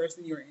this is a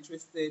person you're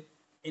interested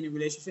in a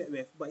relationship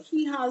with. But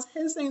he has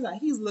his things that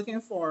he's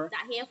looking for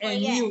That he ain't for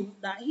and yet. you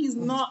that he's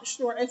not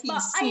sure if he's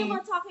But I seen. am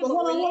not talking But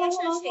about hold on.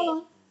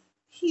 relationship.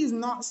 He's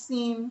not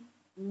seen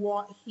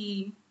what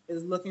he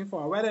is looking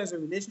for, whether it's a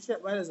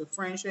relationship, whether it's a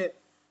friendship,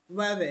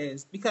 whatever it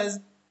is. Because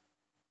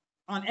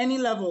on any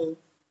level,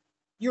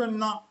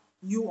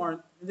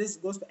 this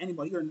goes for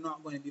anybody, you're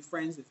not going to be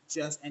friends with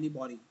just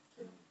anybody.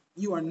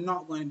 You are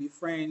not going to be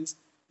friends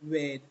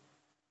with,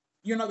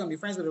 you're not going to be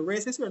friends with a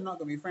racist, you're not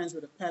going to be friends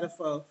with a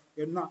pedophile,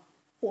 you're not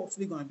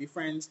hopefully going to be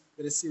friends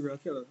with a serial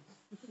killer.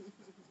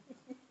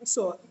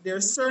 So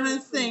there's certain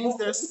things,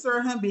 there's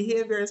certain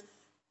behaviors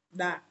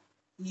that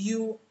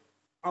you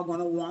are going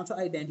to want to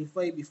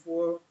identify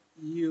before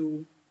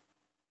you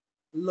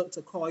look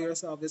to call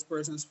yourself this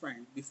person's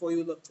friend, before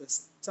you look to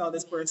tell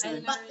this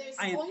person, But there's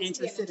I am going to be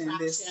interested an in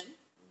this. attraction.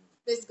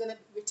 There's gonna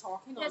be, we're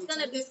talking all There's the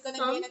gonna time. be There's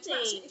gonna be an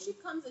attraction. something. If she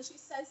comes and she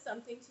says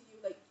something to you,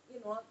 like, you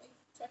know, like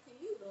checking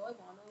you, though, I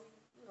wanna,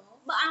 you know.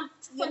 But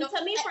You know,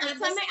 to me, for at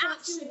the time this I point,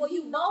 ask you, should will he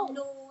you not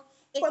know? know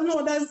if But no,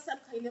 there that's- is some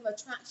kind of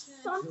attraction,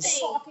 Something.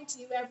 talking to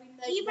you every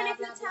night, Even blah, if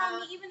you blah, tell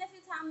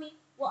blah. me,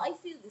 well, I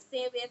feel the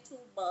same way too,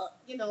 but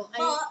You know,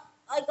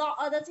 I got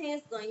other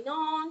things going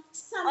on.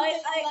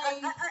 something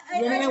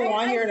Women didn't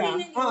want to hear feel that.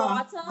 in the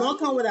water. Don't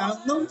come with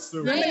that. No, That's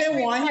true. women didn't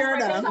want to hear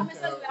that.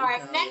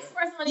 Alright, next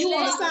person on the You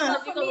list, understand?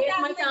 because you can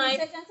waste my time.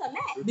 Decision to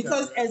make.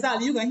 Because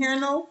exactly, you can hear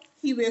no,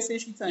 he wasting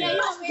she time. Yeah,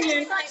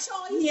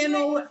 He ain't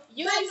know.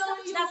 You know,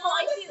 That's how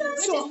I feel. which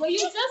So- is what you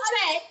just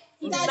said.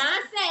 The man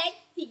said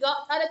he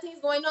got other things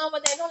going on,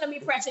 but then don't let me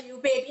pressure you,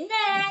 baby.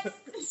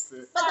 Next.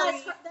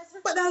 Sorry.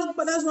 But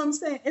that's what I'm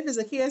saying. If it's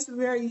a case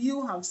where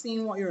you have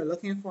seen what you're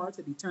looking for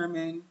to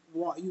determine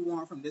what you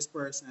want from this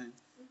person,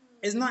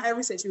 it's not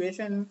every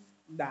situation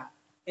that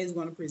is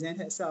going to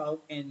present itself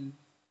in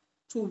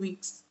 2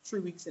 weeks, 3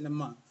 weeks, in a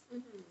month.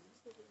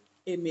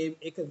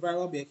 It could very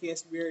well be a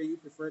case where you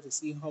prefer to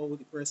see how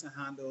the person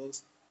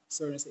handles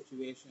certain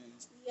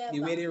situations, Yeah, the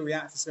way but they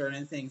react to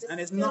certain things, and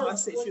there's it's not a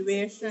still going to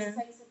be this situation.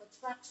 sense of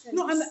attraction.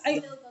 No, You I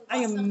still gonna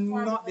I got some am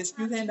form not of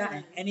disputing that in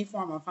attraction. any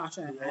form of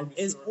fashion, Yeah, and be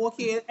it's sure.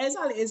 okay.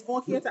 It's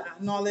okay to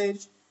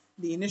acknowledge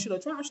the initial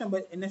attraction,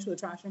 but initial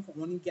attraction can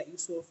only get you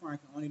so far and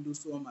can only do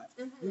so much.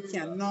 You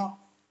cannot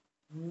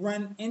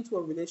run into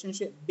a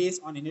relationship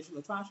based on initial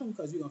attraction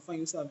because you're gonna find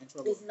yourself in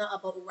trouble. It's not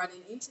about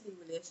running into the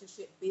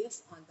relationship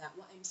based on that.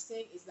 What I'm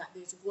saying is that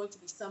there's going to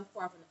be some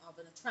form of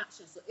an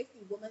attraction. So if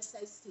the woman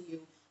says to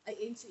you, "I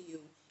into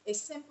you," it's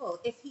simple.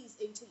 If he's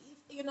into you,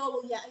 you know,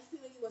 well, yeah, I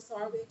feel you a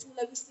sorry way too.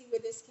 Let me see where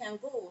this can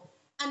go.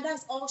 And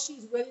that's all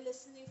she's really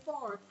listening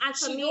for. And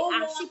for She me, don't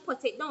and want- she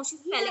put it down. She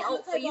spell Yeah, it out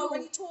look, for I've you.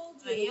 already told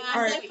you. Yeah, And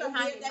Alright. then from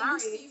there, then you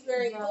see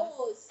where it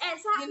goes.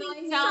 Exactly. You know what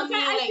I mean? Sometimes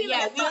So I feel yeah,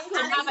 like, we could and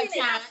I have a feel like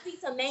chance. I speak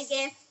to men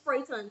get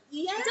frightened.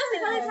 Yeah. Just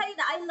because I tell you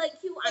that I like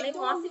you and I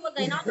want to see what's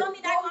going on, don't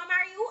mean that I want to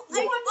marry you.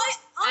 And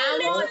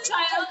I one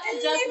child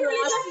just literally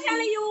wants just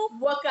telling you,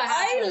 what could I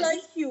happen.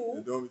 like You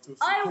you. don't be too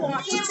sure. I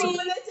want to Yeah, see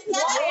but let's what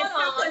get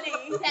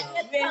is it.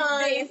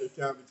 happening. You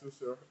can't be too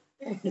sure.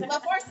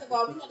 But first of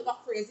all, we know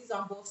got crazies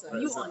on both sides. Right,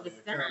 You exactly.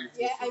 understand. can't be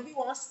too Yeah, sure. and we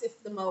want to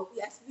sift them out.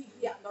 Yes, we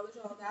acknowledge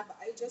all that, but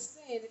I just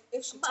saying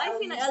if she But I tells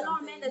feel me like a lot of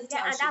something, men you just get,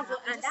 tell and she that's not, what,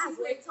 and just that's see what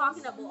where we're it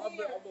talking goes from about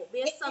there.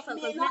 being It suffering,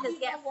 may because not men just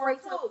even get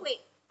work frightened out. quick.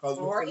 Because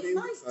Or with it me,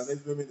 might. some of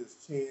these women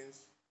just change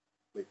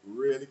like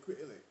really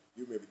quickly. Like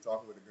you may be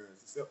talking with a girl and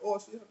she said, "Oh,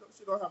 she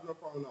don't have no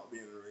problem not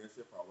being in a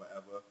relationship or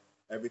whatever.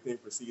 Everything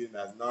proceeding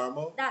as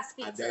normal." That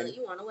speaks And to, then-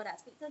 you want to know what that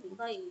speaks to?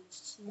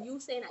 Because you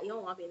saying that you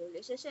don't want to be in a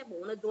relationship, but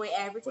want to do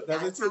everything But that's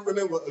the that's thing.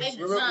 Women happening.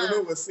 will,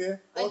 women will say,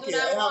 I do "Okay,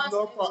 that I have once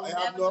no and problem. I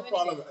have never no do it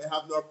problem. again." I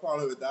have no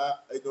problem with that.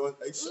 I don't.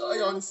 I sure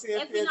I on the same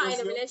If page we're not as in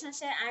a you."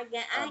 relationship, I ain't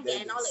And then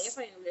getting all the it's-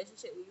 effort in a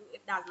relationship with you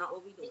if that's not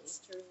what we're doing. It's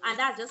true. And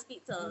that just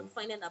speaks to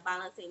finding a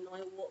balance and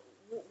knowing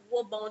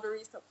what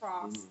boundaries to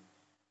cross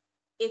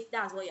if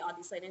that's what y'all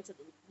deciding to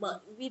do.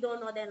 But we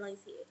don't know that lines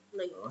here.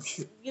 Like,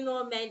 Okay. you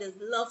know, men just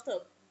love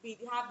to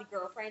have the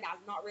girlfriend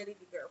that's not really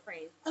the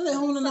girlfriend. I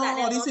don't want to So know that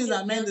they all these don't things feel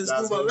that men just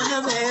That's do, but it.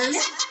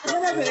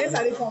 whenever it's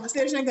at the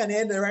conversation can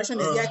head direction,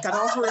 it get cut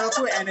off real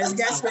quick and it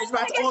gets switched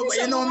back. Oh, but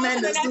you know,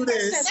 men just do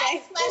this.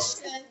 Next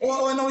question.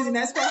 Oh, no, the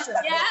next question.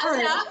 Yeah, All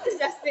right. yeah,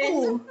 that's it.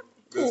 Cool.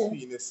 Does Cool.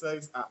 penis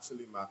size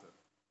actually matter?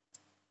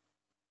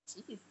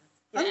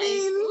 I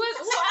mean, What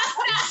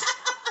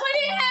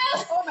the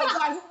hell? Oh my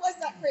God, who was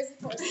that crazy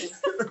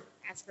person?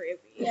 That's crazy.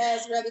 Yeah,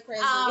 it's really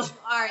crazy. All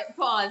right,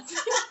 pause.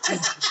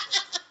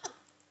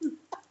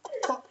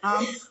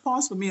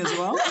 pause for me as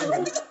well.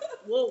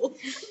 Whoa.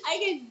 I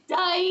can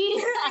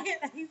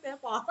die. He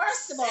said, "Pause."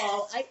 First of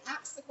all, I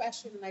asked the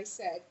question and I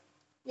said,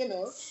 you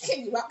know,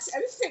 can you ask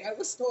anything? I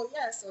was told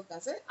yes, so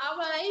does it?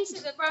 You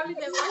should have probably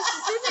been more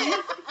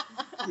specific.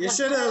 You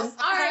should have.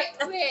 All right,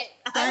 wait.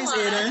 Thanks,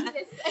 Aiden.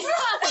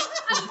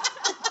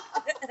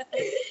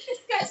 This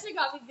question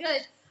got me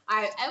good. All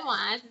right, I want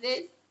to answer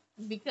this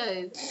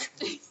because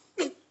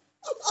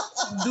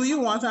Do you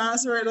want to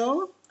answer it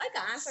though? I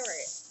can answer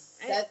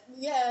it. That,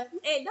 yeah.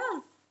 It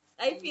does.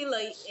 I feel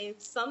like in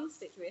some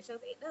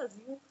situations it does.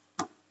 You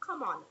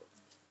come on.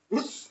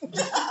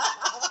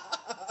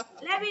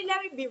 let me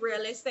be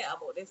realistic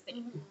about this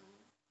thing.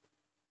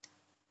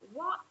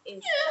 What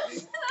is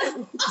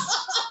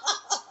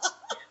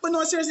But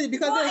no, seriously,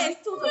 because what this,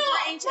 is 2 to 4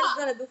 inches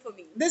gonna do for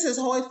me? this is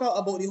how I felt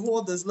about the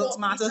whole does looks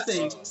matter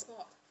thing.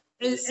 Stop.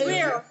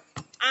 Where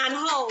and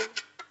how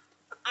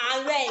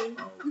and when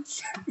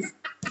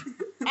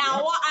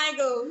and what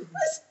angle?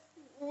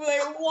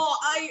 Like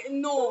what?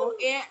 No,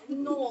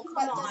 come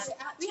But on. does it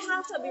We actually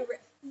have to be. matter?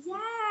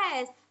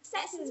 Yes,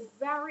 sex is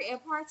very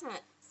important.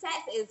 Sex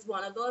is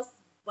one of those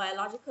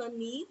biological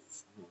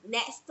needs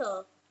next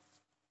to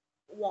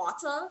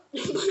water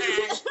and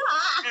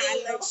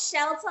like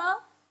shelter.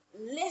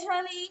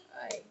 Literally,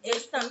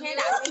 it's something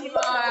that we need to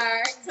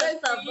survive.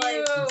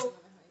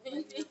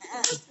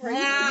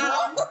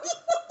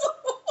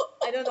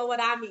 I don't know what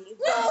I mean,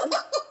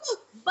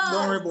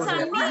 Don't worry but about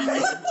to it. me,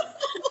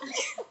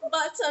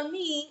 but to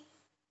me,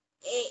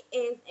 it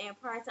is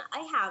important. I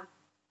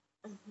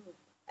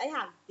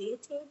have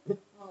dated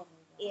Oh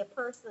a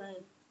person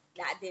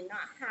that did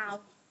not have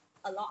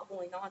a lot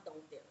going on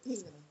down there,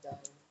 He's gonna die.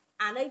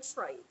 and I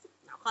tried.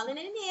 Not calling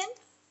any names.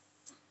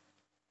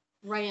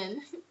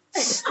 Ryan.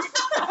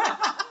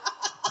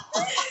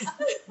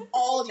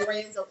 All the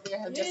rains out there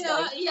have just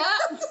died. Yeah.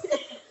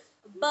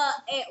 But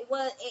it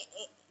was it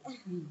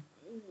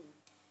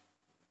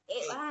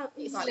It's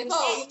it like, it-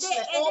 oh, it- like,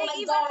 it oh didn't my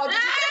even- God.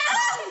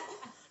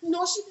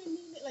 No, she didn't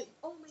mean it like,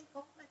 oh my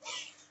God.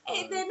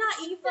 It did not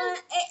even.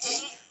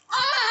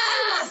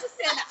 I want to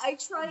say that I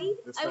tried.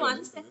 This I kind want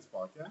of to say. this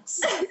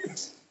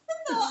podcast.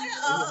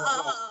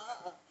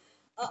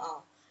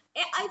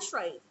 I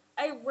tried.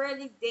 I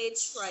really did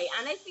try,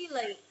 and I feel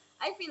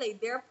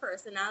like their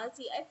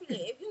personality. I feel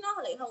like if you know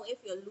how if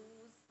you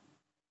lose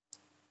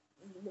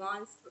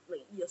once,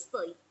 like your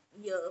sight,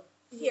 your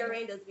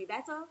hearing does be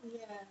better.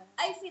 Yeah.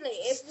 I feel like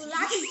if you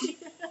lack,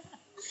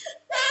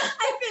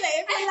 I feel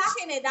if you're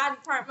lacking in that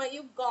department,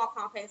 you gotta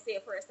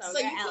compensate for So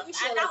somewhere you else. think you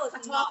should And that like was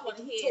cut not off one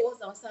the of his case. toes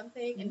or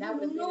something, and that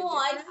would have been No, a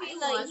I difference? feel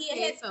wanna like he say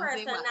his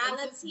something, but I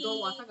just don't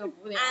want to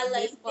personality talk about it and on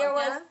this like there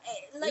was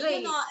podcast. like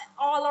you know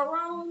all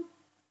around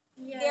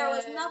there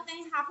was Yeah.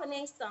 nothing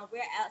happening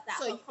somewhere else that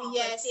So, could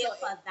yeah, compensate so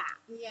for that.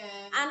 Yeah.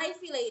 And I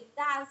feel like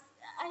that's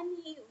I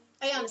mean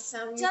I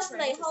understand what you're just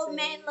trying like to how say.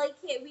 men like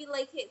it, we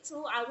like it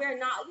too, and we're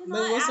not, you know.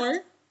 But what, sorry?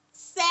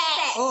 Sex.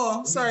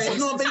 Oh, sorry.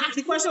 No, but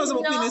the question was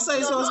about penis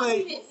size, so I was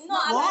like, No,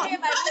 what?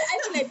 I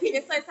feel like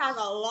penis size has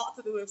a lot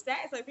to do with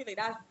sex. I feel like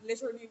that's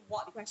literally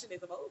what the question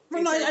is about.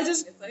 Well, no, I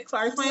just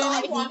clarifying So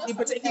I wonder the from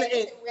particular men if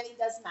age. it really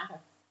does matter.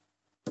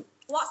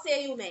 What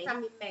say you, man?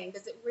 From the men,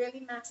 does it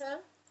really matter?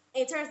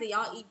 In terms of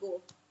y'all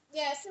ego.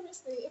 Yeah,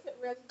 seriously, if it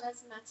really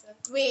does matter.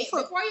 Wait,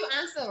 before you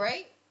answer,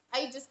 right?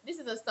 This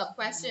is a sub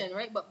question,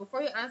 right? But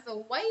before you answer,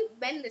 why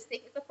when the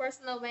take it so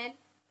personal when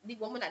the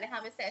woman that they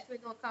having sex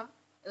with don't come?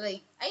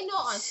 Like, I know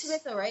on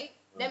Twitter, right?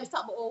 Them is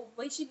talk about, oh,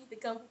 why she need to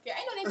come? Okay,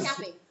 I know them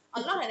camping.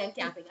 A lot of them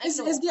camping. I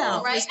know, It's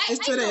gal. right?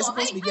 It's Twitter. It's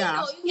supposed to be I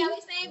know, gal. you get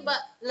what I'm saying? But,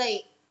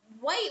 like,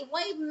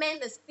 why men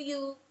just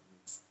feel,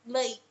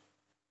 like,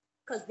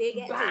 Because they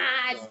get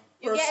bad?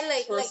 You get,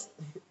 like the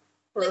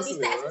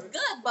personally, sex is right?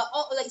 good, but,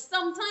 like,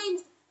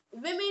 sometimes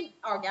women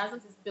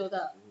orgasms is built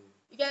up.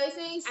 You get what I'm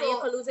saying? and you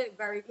can lose it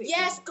very quickly.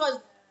 Yes, because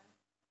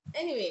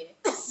anyway,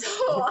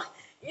 so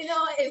you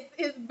know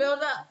it's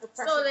built up.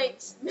 So like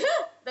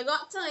they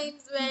got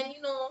times when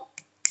you know,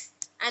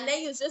 and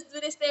then you just do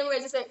this thing where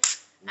it's just like,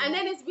 and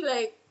then it's be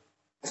like,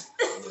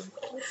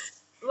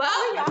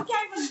 well,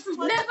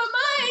 never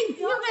mind.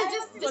 You can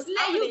just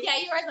let you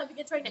get yours and we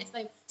can try next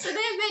time. So then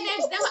when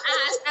them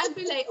ask, I'd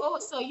be like, oh,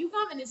 so you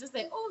come and it's just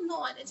like, oh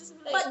no, and it's just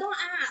be like, But don't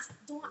ask.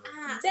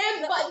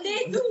 them, but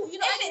they do. You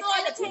know, I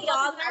know the thing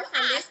y'all learn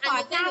from this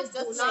podcast. do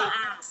Just not like,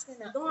 ask.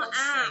 Don't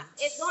ask.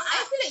 It don't I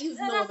ask. feel like you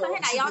know That's though.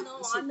 that y'all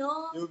don't want to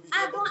know. You'll be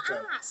I able don't to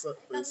tell. ask. So,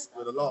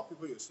 with a lot of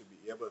people, you should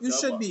be able to You tell,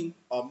 should but be.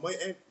 On my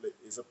end, like,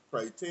 it's a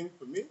pride thing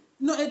for me.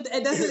 No, it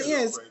definitely It's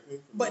is. a pride thing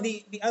for But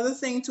me. the other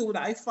thing too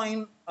that I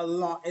find a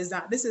lot is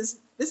that this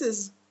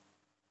is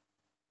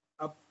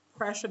a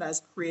pressure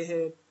that's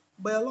created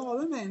by a lot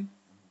of women,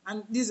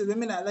 and these are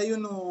women that let you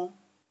know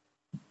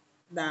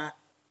that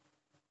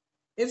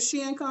if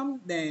she ain't come,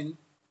 then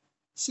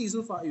she's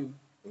who for you.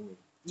 Mhm.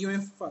 You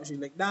ain't fuck she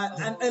like that,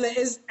 and it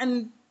is,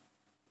 and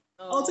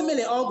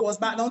ultimately it all goes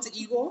back down to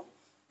ego.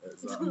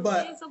 Exactly.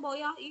 But It's about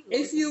y'all ego.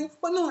 if you,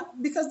 but no,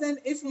 because then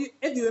if the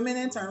women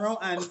then turn around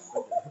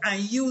and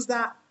use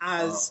that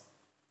as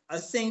a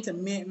thing to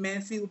make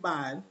men feel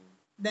bad,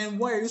 then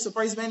why are you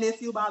surprised when they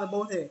feel bad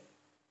about it?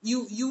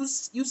 You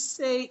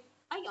say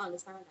I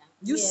understand that.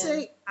 you Yeah.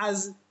 say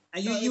as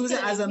and you So it use it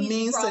kinda as a be the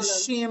means to problem.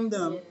 shame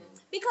them. Yeah.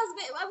 Because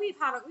we've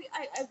had,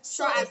 I'm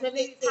So sure as it- women,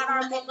 it- we've had our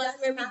it moments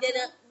doesn't where matter. we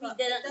It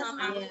didn't doesn't come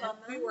matter out.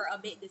 for We men. were a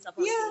bit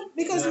disappointed. Yeah,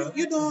 because Yeah.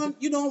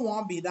 you don't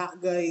want to be that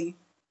guy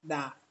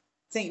that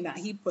think that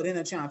he put in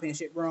a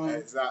championship round.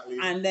 Exactly.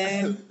 And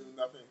then- do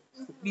nothing.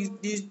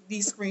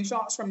 These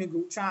screenshots from the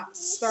group chat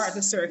start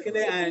to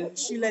circulate, and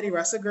she let the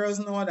rest of girls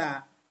know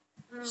that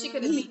She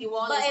could have beat the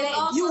wall. But as it's well.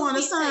 all you y'all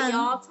understand,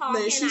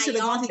 talking like, she and should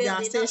have y'all gone to the gas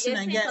building up station this and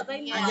thing, get 'cause I know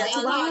and get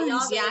y'all two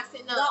rounds.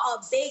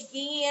 got a big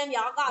game,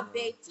 y'all got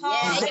big talk.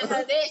 Yeah, I I can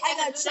do this, I can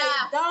got do shut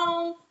that.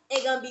 down.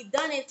 It gonna be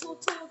done in 2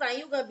 twos, and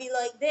you gonna be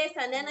like this,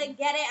 and then I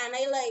get it, and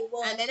I like,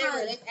 well, And then I hun,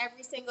 realized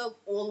every single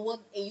old one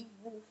and you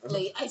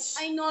like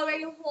I know where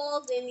you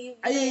holes and you.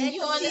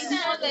 you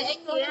understand that I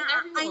know Yeah, I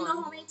everyone.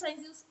 know how many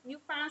times you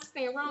find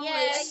spin wrong.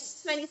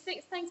 Yes,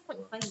 26 times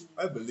 0.5.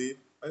 I believe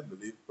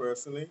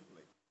personally,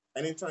 like,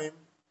 anytime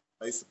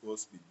I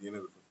supposed to be dealing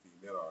with a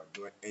female or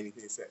doing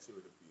anything sexual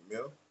with a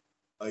female,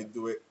 I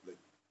do it like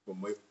for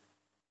my,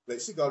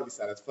 like, she gotta be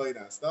satisfied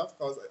and stuff.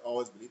 Cause I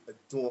always believe I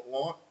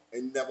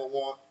never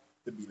want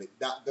to be like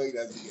that guy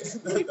that's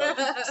being.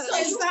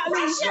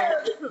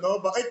 No,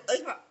 but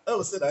I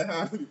would say that I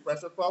handle the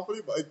pressure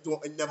properly, but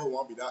I never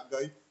want to be that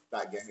guy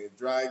that getting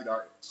dragged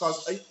or,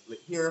 cause I like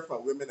hearing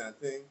from women and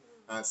things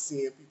and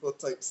seeing people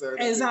type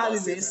certain Exactly,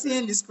 things,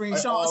 seeing the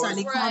screenshots always- and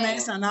the Right.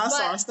 comments and that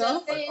sort of But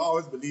stuff. the I thing-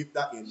 always believe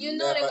that You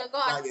know they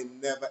got-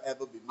 never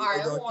ever be me. Alright,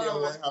 I don't hold care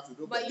on. what I have to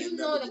do, But it you can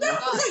know never that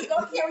be you me. got. You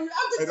don't care. You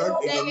have to I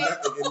don't, do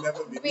it can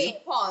never be me.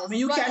 Wait, pause. When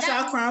you But catch that-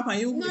 that cramp and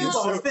you No.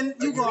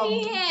 go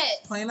Yeah.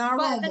 playing our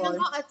But room, then boy. there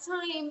got a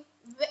time.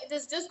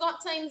 There's just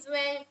got times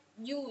when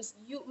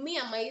me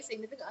and my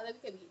significant other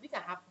we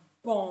can have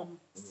bomb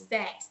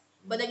sex,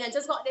 but then I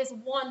just got this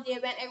one day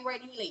when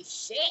everybody be like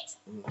shit,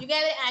 you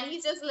get it, and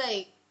he's just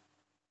like.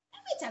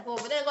 Let me check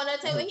over. Then gonna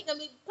tell when he gonna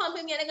be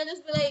pumping me, and they're gonna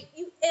just be like,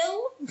 "You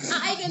ill?" And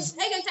I can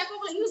check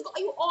over. Like,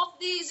 you off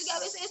this? You get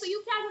what I'm saying? So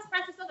you can't just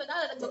practice something.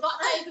 There got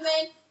times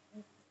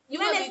when you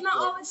When gonna it's be not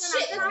always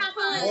shit gonna that's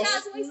happen. happening.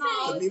 That's what For I'm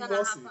No. saying. me, gonna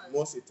happen.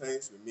 most of the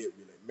times with me, it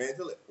be like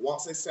mentally.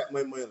 Once I set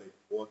my mind, like,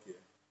 okay,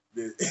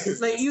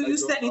 this, Like, you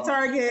set the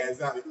target.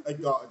 Exactly. I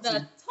got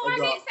The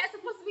target that's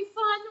supposed to be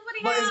fun.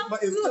 Nobody else.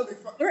 but it's still be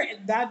fun.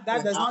 Right, that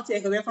does not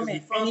take away from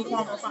It'd it be fun any for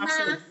form me. of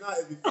action. No,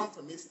 it'd be fun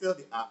for me. Still,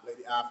 the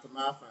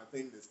aftermath and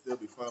things that still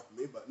be fun for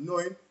me. But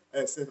knowing,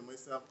 I say to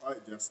myself, all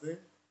right, Justin,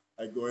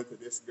 I go into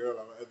this girl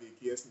or whatever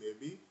the case may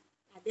be.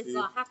 And this See,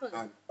 gonna happen.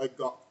 And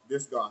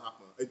this gonna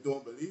happen. I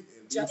don't believe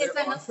in It's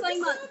an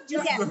assignment.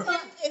 You get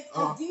It's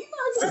a demon.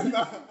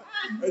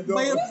 I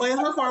don't. By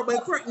her car, by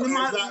quick, no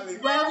matter Exactly.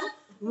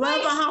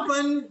 whatever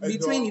happened I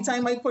between the don't.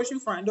 time I push the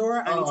front door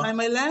and the time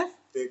I left,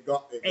 It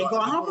got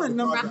happen.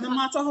 No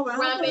matter how it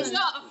happens.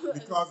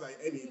 Because I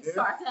any day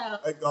Cartel.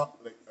 I got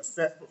like a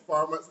set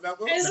performance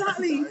level.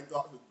 Exactly.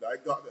 I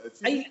got to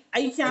achieve.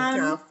 I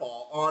can't.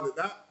 fall on to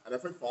that, and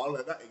if I fall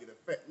on that, it can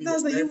affect me.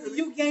 That's like mentally.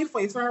 you gain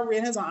 5-star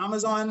ratings on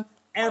Amazon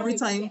every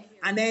time,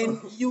 and then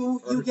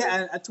you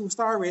get a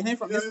 2-star rating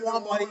from this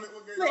one body.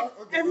 Like,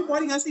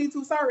 everybody gonna see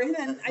 2-star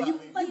rating, and you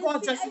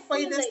gotta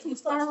justify this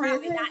 2-star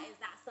rating. That is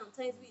that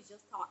sometimes we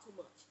just talk too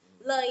much.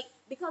 Like,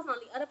 because on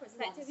the other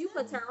perspective, you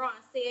could turn around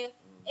and say,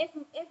 if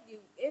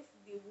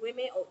the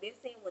women out there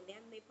saying, well,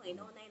 them they play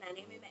no night and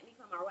they may make me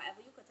come or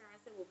whatever, you could turn around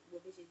and say, well,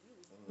 bitches, you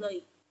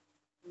like.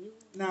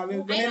 Nah,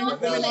 women I don't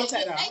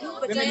take that.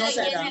 Women don't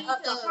take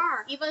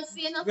that. Even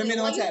seeing nothing. Women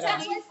don't When you take that.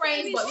 tell your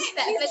friends, but you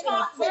start It's flipping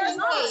not the fair first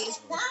enough. page.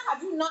 Now,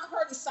 have you not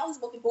heard the songs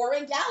about the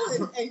boring gal?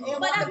 And they But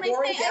want that's the my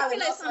boring thing. I gal. feel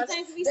like and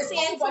sometimes we this say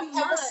one too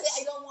whatever much. say,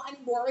 I don't want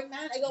any boring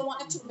man. I don't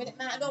want a 2-minute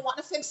man. I don't want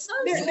a fix.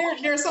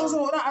 There's songs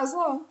about that as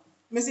well.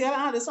 Missy Ellen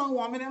had a song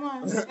 1 minute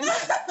man.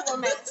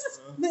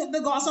 The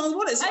God songs,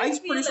 what is? I'm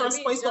pretty sure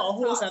Spice got a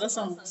whole set of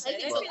songs.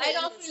 I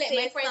don't feel like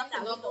my friends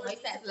can know about my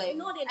sex life.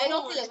 No, they I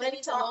don't don't. feel like when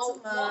you know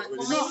what Not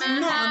my man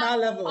on that have,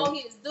 level. how he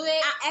is doing.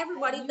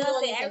 Everybody You does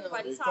don't it. need to know.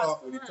 Everybody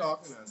talks. When you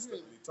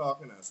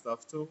talking and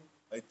stuff too,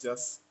 I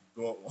just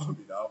don't want to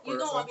be that person. You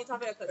don't want to be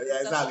talking about Yeah,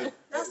 exactly.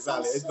 I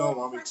don't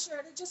want to be.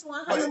 Pressure. They just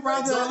want But to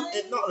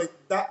it's not like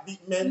that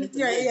deep man.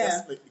 Yeah.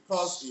 Just like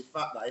because the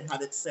fact that I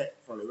had it set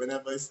from like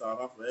whenever I start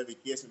off for every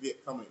case, maybe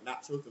it come like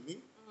natural to me.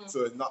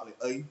 So it's not like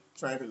I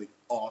trying to like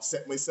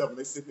set myself and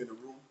I sit in the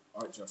room.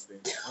 All right, Justin.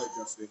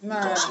 Nah. I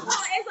understand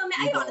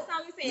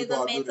you saying it's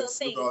a mental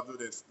thing. You gotta do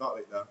this. Not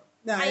like that.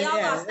 Nah, And y'all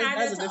yeah, got standards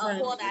that's a to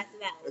different. uphold as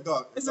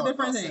well. It's a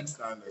different thing.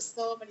 There's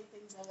so many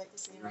things I like to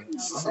say right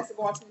now. But let's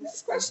go on to the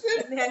next question.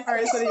 All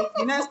right, so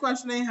the next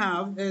question I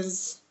have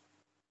is,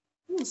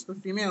 for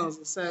females.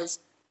 It says,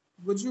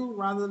 would you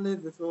rather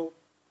live without,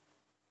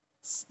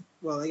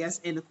 well, I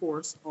guess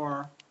intercourse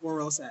or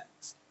oral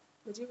sex?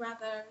 Would you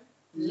rather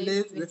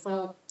Live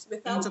without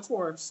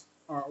intercourse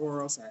or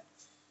oral sex?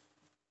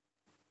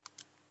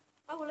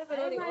 I would live I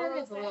without don't oral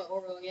know sex.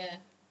 oral, yeah.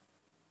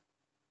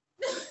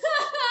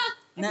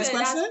 Next Okay,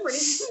 question.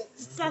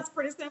 That's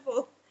pretty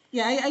simple.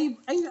 Yeah, I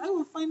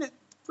would find it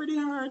pretty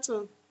hard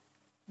to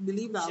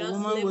believe that a Just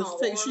woman live would on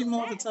fake she oral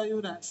more to sex. tell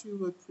you that she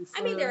would prefer.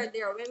 I mean, there are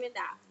women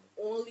that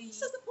only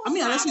I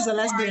mean, unless she's a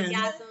lesbian.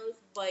 orgasms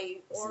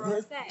by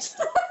oral sex.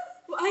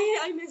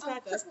 I missed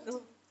that.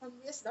 No. From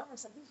yes, or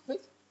something.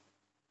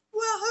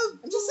 Well,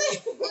 I'm just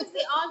saying. What's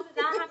the odds of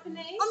that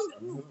happening?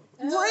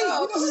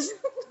 right.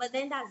 But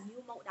then that's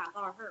you mouth that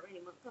got hurt really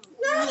much.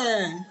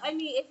 Yeah, I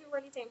mean, if you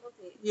really think about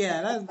it.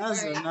 yeah,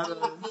 that's Alright, another.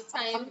 the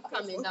time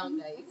coming down,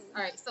 guys.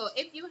 All right, so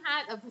if you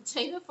had a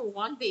vagina for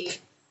one day,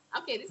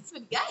 okay, this is for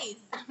guys.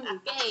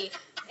 Okay,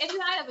 if you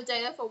had a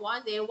vagina for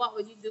one day, what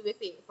would you do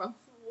with it? From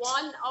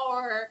 1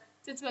 hour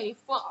to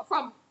 24.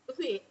 From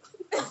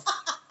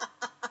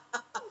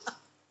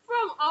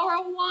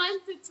hour 1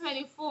 to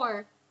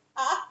 24.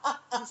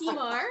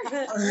 Kimar.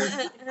 That's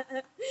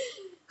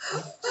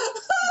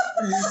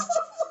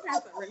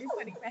a really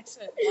funny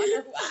question.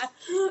 Wonder why.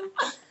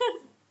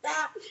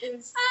 That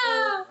is so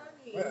Ah.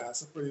 funny. Yeah,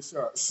 that's a pretty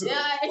short. So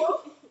Yeah.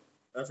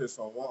 if it's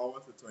from 1 hour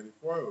to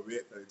 24, we'll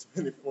wait till the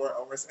 24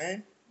 hours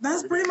end.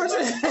 That's pretty much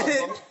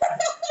it.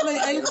 Like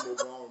I I,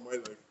 move on with my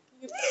life.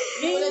 You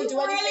wouldn't do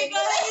anything.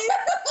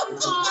 Come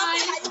on.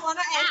 You want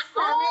to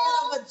experiment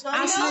with a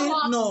vagina? Actually,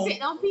 no.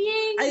 Sit on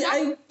peeing.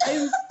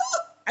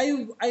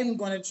 I'm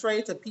gonna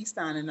try to pee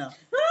standing up.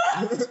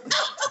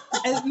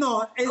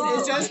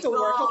 It's just to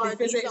work out the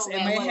physics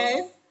in my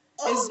head.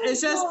 It's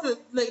just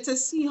to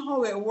see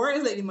how it works,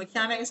 like the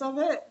mechanics of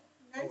it.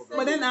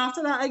 But then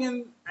after that, I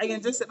can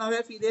just sit on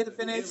that feet there to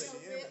finish.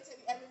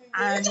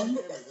 And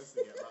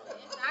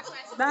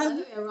that's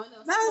it.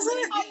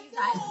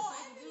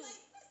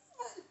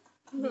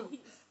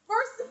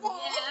 First of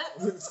all,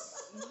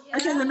 I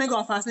can't even make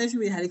off fascination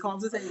with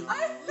helicopter thing.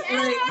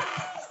 Like,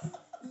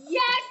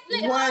 Yes,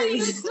 Why?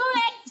 you do it.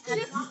 And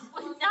it's not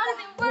even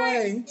work. why?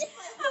 I would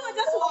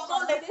just walk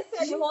out there, they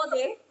said the whole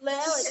day. Like, I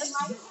would just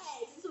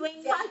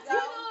swing back.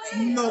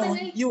 No,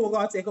 you will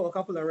gotta take out a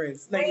couple of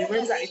ribs. Like the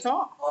ribs at the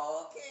top.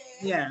 okay.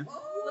 Yeah.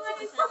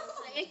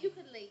 If you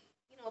could, like,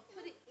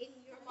 put it in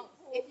your mouth.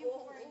 If you were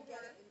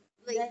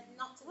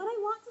not to. What I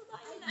want to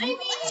I mean,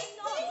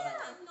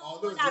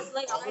 Although it that's does,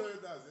 like although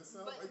it does, it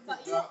sounds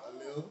like you got a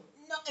little.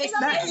 No, it's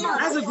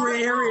That's a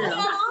gray area. I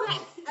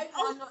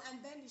know,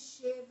 and then the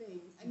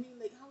shaving. I mean,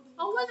 like, how do you?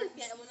 Oh, what is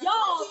it? Yo,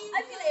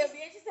 I feel like it'd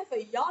be interesting for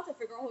y'all to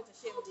figure out how to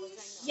shave a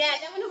vagina. Yeah,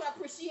 then we're gonna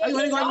appreciate I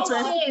only it. got for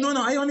 20. No,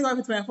 I only got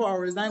for 24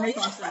 hours. That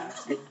makes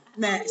sense.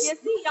 Next. You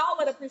see, y'all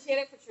would appreciate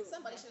it for true.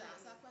 Somebody should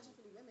ask that question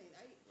for the women,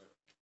 right?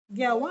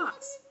 Yeah,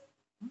 what?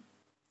 You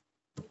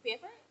pay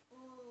for it?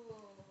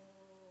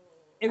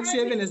 If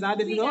shaving is not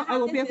difficult, I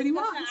will pay for the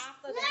wax.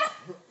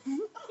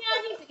 You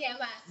need to get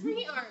wax.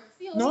 Free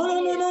arms.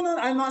 No.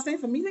 I'm not saying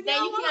for me to get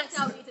Then a you can't wax.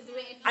 tell me to do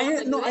it. I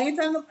ain't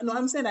telling them. No,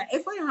 I'm saying that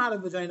if I had a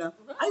vagina,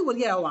 I would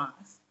get a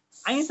wax.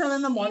 I ain't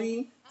telling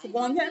nobody to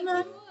go and get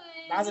none.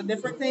 That's a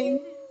different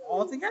thing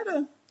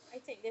altogether. I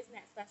take this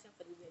next question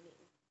for the women.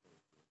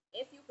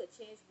 If you could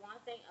change one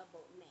thing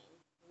about men,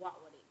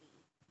 what would it be?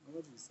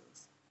 Oh,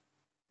 Jesus.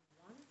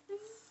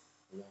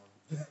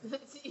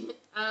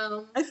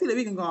 Um, I feel like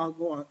we can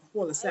go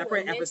hold a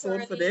separate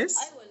episode for this.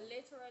 I would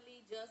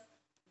literally just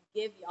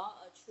give y'all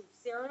a truth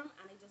serum,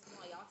 and I just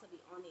want y'all to be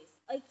honest.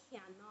 I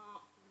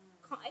cannot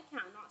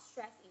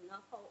stress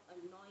enough how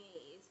annoying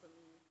it is for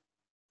me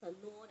to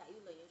know that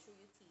you lying through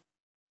your teeth.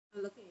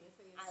 And look in your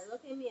face. And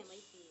look at me in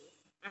my face,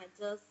 and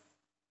just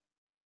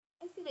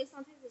I feel like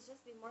sometimes it's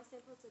just be more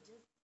simple to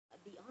just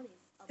be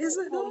honest about Is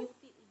it how though? you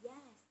feel.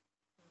 Yes,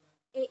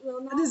 it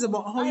will not. It is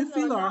about how you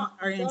feel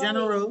or in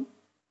general.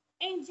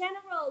 In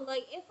general,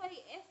 like if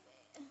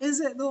Is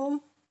it though?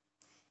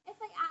 I ask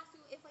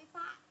you if I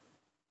fat,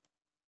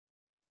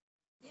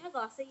 you're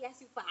gonna say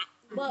yes you fat,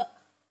 but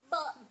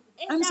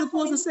if I'm that's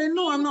supposed how to say you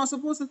no. feel, I'm not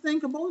supposed to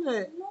think about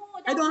it. No,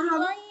 I don't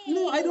have lying.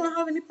 no. I don't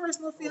have any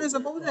personal feelings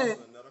about it.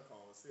 Another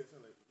conversation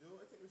like, yo,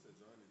 I think we should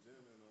join the gym,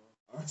 you know.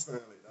 I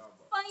understand like that,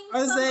 but Find I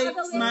was some like,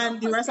 other way man, to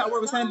the rest of put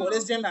what we're saying about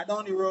this it gym that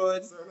down the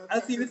road. certain I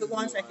feel we could go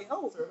and questions check it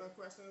out. certain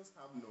questions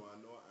have no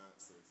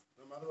answers.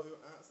 No matter how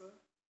you answer,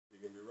 you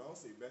can be wrong.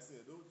 So the best thing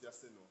to do, just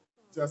say no.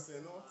 Just say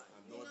no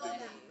and don't dig in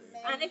the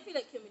pain. And I feel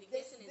like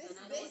communication is This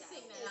another thing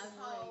thing is that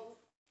how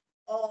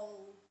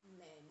all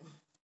men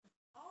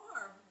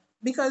are.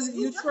 Because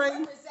you try.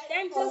 Them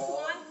just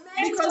want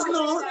Because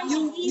no,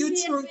 you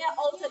try.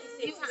 out of the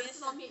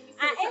situation.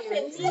 And if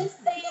it means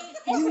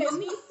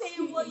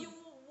saying what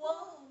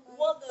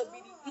the be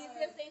the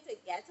easiest thing to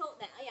get out,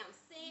 then I am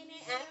saying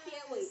it. I don't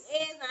care what it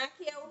is. I don't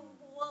care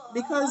what.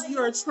 Because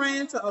you're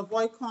trying to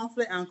avoid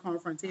conflict and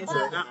confrontation.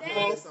 But at then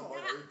all. that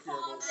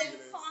causes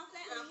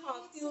conflict and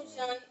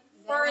confusion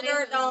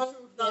further down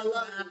the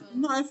line.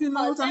 No, if you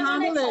know how to Then when I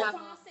handle put it.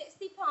 on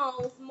 60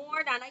 pounds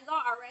more than I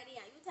got already,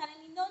 and you telling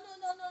me no.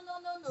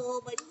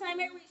 By the time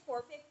I reach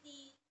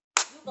 450,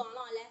 you gonna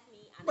left me.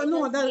 And But I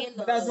no, just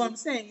gained that's what the- I'm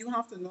saying. You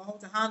have to know how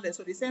to handle it.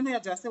 So the same thing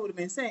that Justin would have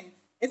been saying.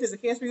 If it's a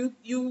case where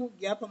you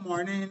get up in the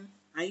morning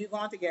and you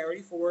going to get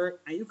ready for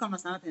work and you come and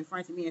stand up in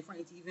front of me in front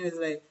of TV and it's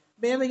like,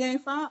 baby, you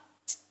ain't fat.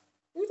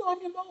 What you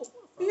talking about?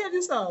 Behave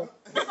yourself.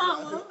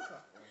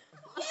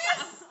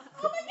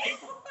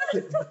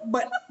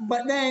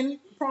 But then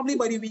probably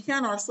by the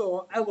weekend or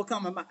so, I will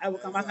come back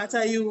and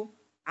tell you,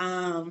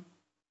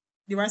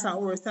 the rest of the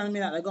was telling me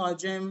that I got a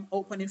gym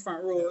open in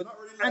front road. Not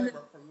really And long,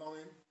 but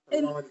prolonging the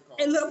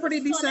it looked pretty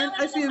So decent. now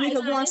I feel we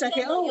could go and check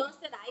it You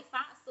out. said I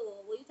fat, so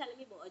what you telling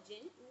me about a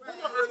gym?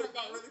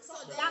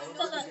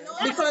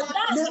 Because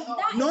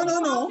no.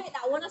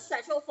 That want to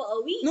stretch out for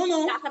a week. No.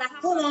 That could have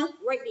Hold on. happened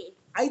right there.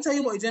 I tell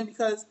you about gym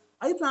because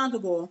I plan to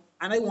go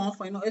and I want to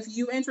find out if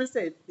you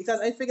interested because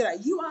I figure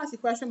that you asked the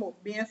question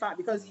about being fat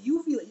because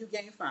you feel that you're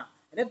getting fat.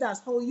 And if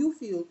that's how you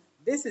feel,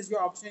 this is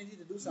your opportunity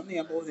to do something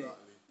about it. You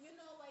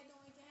know, I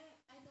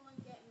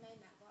don't get men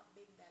that got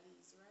big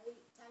bellies, right?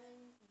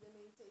 Telling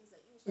women things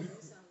that you should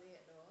do something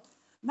though.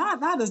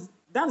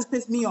 That just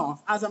pissed me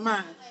off as a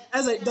man.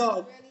 As a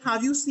dog,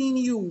 have you seen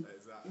you?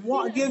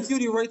 What gives you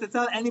the right to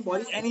tell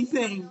anybody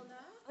anything?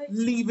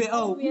 Leave it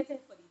out.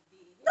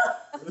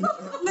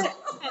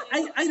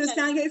 I just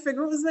can't get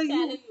figured out. It's like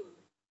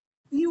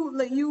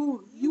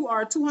you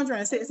are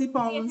 260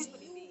 pounds.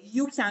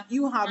 You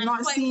have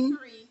not seen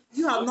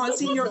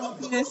your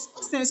penis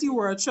since you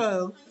were a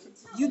child.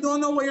 You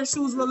don't know what your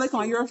shoes look like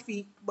on your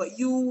feet, but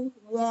you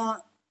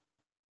want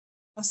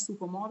a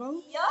supermodel?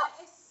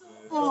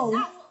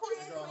 Oh,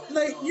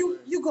 like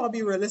you gotta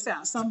be realistic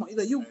at some point.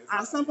 Like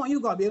at some point you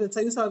gotta be able to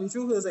tell yourself the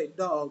truth. It's like,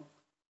 dog,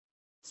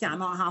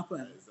 cannot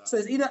happen. So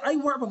it's either I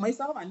work for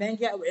myself and then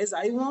get what it is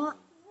I want,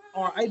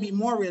 or I be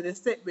more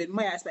realistic with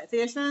my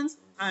expectations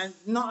and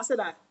not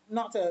to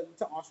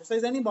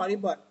ostracize anybody,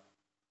 but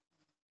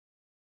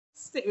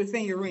stick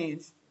within your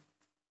range.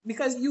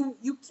 Because you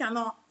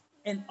cannot,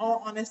 in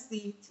all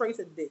honesty, try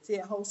to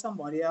dictate how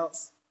somebody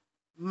else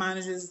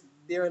manages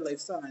their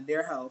lifestyle and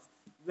their health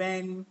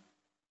when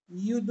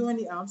you doing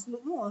the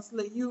absolute most.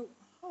 Like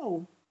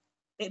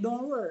it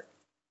don't work.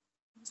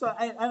 So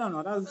I don't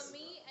know. That was For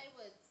me,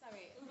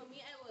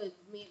 I would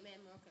make men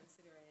more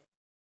considerate.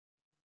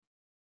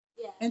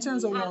 Yeah. in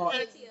terms of what?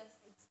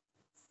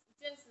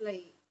 Just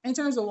like In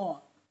terms of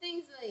what?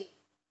 things like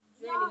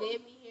Jordan,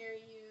 let me hear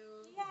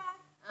you. Yeah.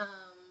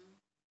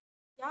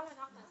 Y'all are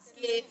not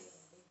considerate. Gifts,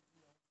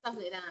 stuff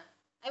like that.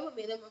 I would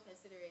make them more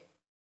considerate.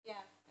 Yeah,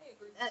 I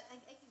agree.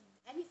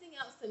 Anything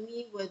else to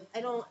me would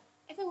if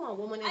I want a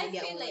woman, I I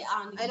get feel one. like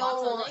I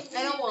don't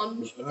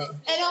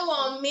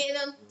want to make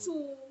them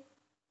too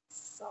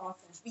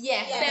Soft.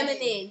 yeah, Yeah.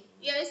 feminine.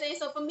 You know what I'm saying?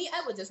 So for me,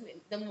 I would just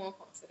make them more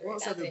considerate.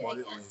 Once That's it, I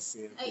everybody on guess. the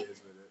same I- page with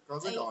it,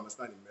 because they can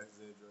understand the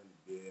message during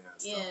the day and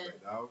Yeah. stuff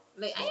like that.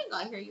 Like I ain't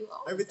gonna hear you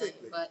all Everything,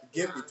 the time, like, but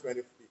give nah.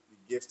 the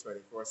gifts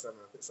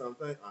 24/7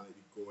 something, and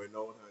like going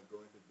out and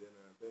going to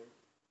dinner and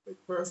Like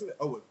personally,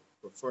 I would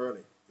prefer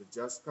like to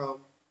just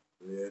come,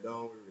 lay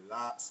down,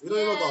 relax. We don't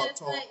even gotta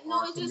talk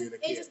or communicate.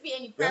 It just be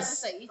in the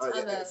presence of each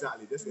other. Yeah,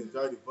 exactly. Just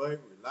enjoy the vibe,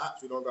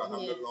 relax. We don't gotta have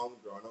a long,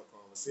 drawn out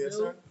conversation.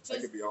 Nope. I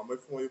could be on my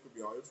phone, you could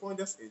be on your phone.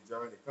 Just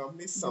enjoy the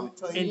company.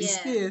 Sometimes, In the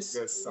space.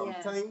 because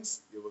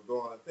sometimes you will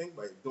go on a thing,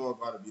 but it don't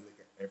gotta be like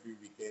an every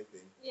weekend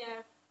thing.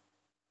 Yeah.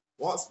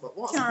 Once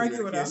Can't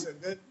argue with communication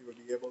good, you will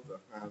be able to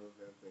handle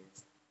them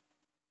things.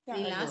 The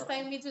last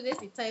time we do this,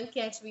 the time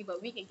catch me,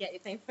 but we can get the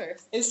time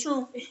first. It's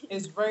true.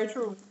 It's very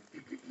true.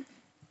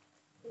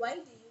 Why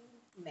do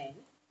you men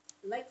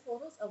like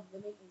photos of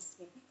women in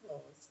skimpy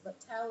clothes, but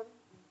tell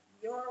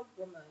your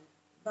woman,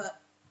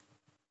 but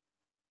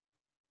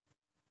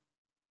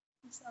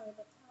I'm sorry,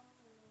 but tell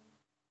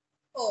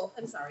oh,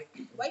 I'm sorry.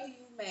 Why do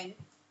you men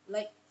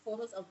like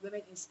photos of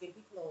women in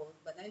skimpy clothes,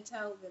 but then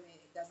tell women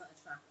it doesn't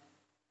attract them?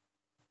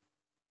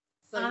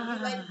 So if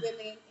you like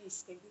women in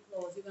skimpy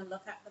clothes, you're gonna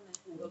look at them and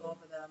Google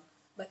over them,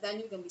 but then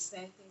you're gonna be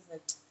saying things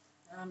like,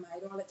 I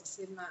don't like to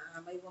see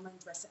my woman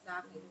dress it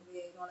that kind of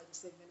way. I don't like to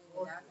see women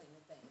in that kind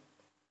of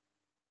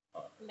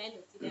thing. Men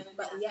don't see them.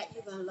 But yet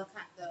you're gonna look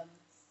at them,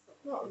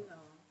 you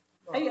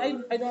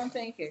know. I don't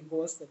think it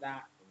goes to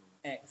that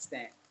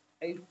extent.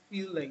 I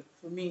feel like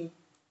for me,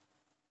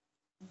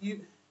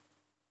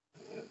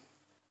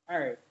 all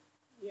right.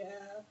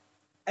 Yeah.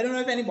 I don't know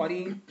if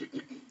anybody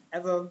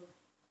ever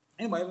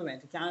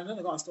went to Canada.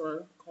 They got a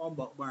store called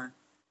Buck Barn,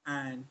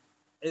 and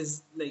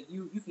it's like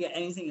you can get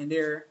anything in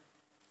there,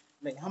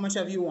 like how much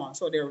ever you want.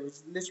 So there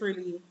was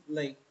literally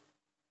like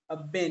a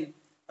bin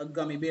of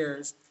gummy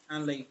bears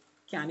and like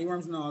candy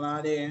worms and all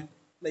out there.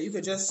 Like you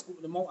could just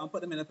scoop them out and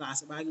put them in a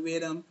plastic bag, weigh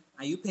them,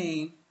 and you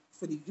paying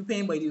by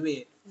the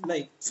weight.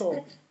 Like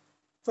so,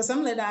 for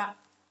something like that,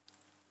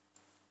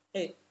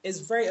 it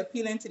is very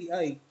appealing to the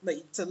eye.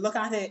 Like to look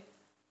at it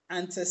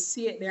and to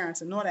see it there and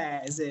to know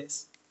that it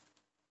exists.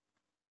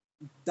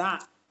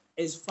 That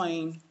is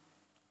fine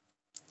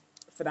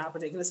for that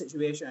particular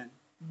situation,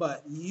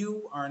 but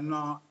you are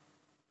not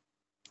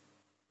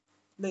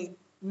like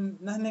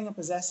nothing will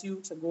possess you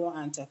to go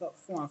and take up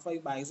 4 and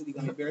 5 bags of the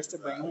gummy bears to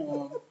bring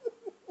home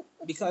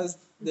because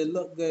they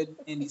look good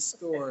in the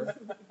store.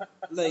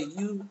 Like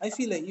I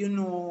feel like you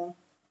know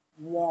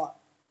what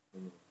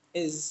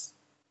is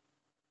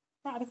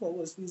practical,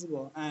 what's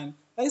feasible, and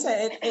like I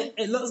said,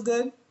 it looks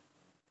good.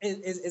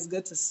 It's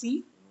good to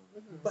see,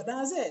 but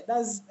that's it.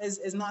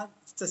 It's not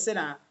to sit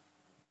at.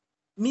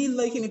 Me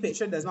liking the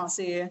picture does not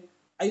say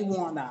I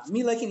want that.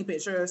 Me liking the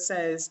picture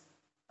says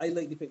I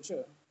like the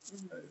picture.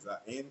 Is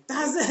that in?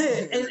 That's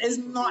it. It's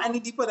not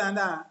any deeper than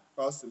that.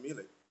 Because to me,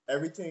 like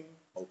everything,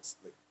 like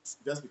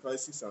just because I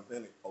see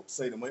something like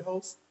outside of my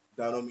house,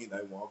 that don't mean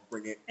I want to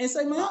bring it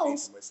inside my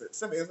house.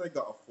 Same as I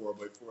got a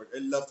 4x4. I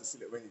love to see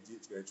like when the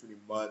Jeep's going through the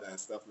mud and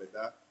stuff like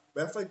that.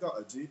 But if I got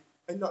a Jeep,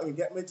 I'm not gonna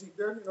get my Jeep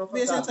there. You know,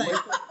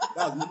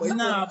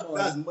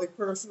 that's my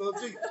personal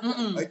Jeep.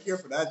 I care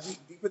for that Jeep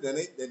deeper than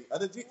the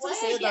other Jeep. Why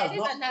I get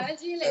this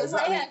analogy? Like, why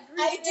I agree?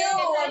 I do.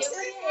 I'm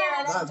sitting here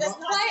and I'm just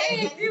why I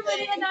agree with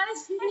the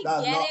analogy?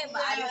 I get it,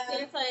 but at the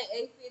same time,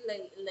 I feel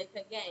like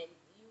again,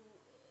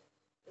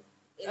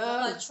 it's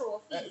not a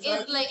trophy.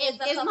 It's like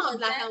it's not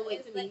black and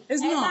white to me.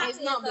 It's not.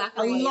 It's not black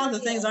and white. A lot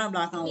of things aren't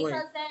black and white.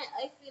 Because then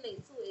I feel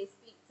like too, it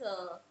speaks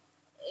to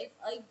if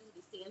I do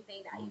the same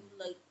thing that you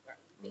like.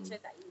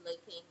 Pictures that you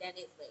looking, then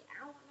it's like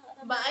I don't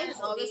know. But I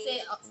just always say,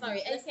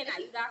 sorry, I say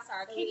that you that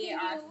start to get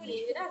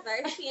that's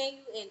very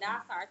seeing you and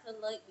that start to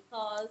like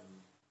because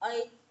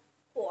I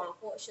quote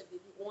unquote should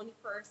be the only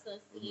person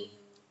seeing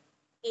you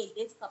in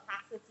this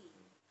capacity.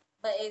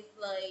 But it's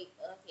like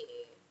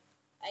okay,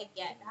 I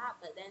get that,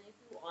 but then if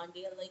you on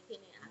there looking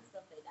and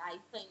stuff like that,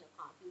 you kind of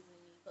confusing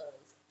me because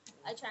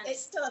it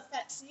still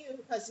affects you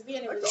because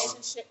you're in a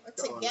relationship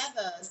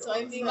together. So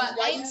I mean, but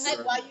why you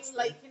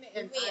liking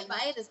it? But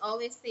I just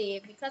always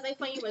say because I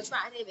find you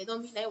attractive, it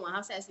don't mean I want to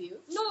have sex with you.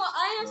 No,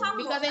 I am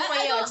talking because I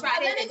find you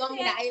attractive, it don't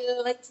mean that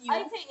I like you.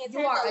 I think you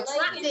are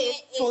attractive.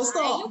 Full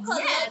stop.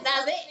 Yeah,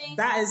 that's it.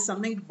 That is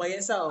something by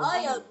itself.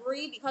 I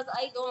agree because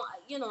I don't,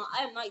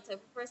 I'm not the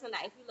type of person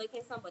that if you look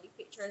at somebody's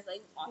pictures,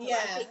 like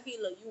automatically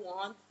feel like you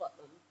want to fuck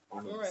them.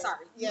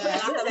 Sorry,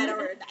 that's a better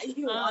word that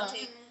you want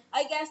it.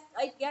 I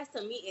guess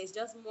to me it's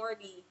just more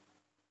the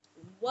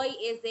why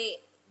is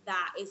it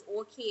that it's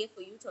okay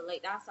for you to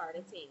like that sort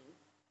of thing,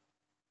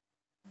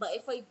 but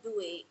if I do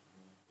it,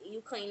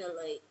 you kind of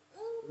like.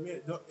 I mean,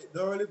 it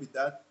don't really be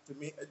that to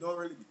me. I don't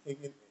really be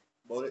thinking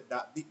about it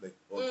that deep. Like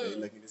okay,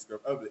 like in this girl,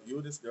 oh, like,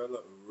 this girl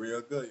look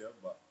real good, yeah,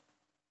 but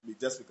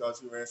just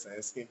because you're wearing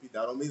something skimpy,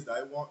 that don't mean that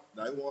I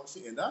want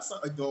shit, and that's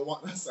I don't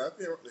want that sort of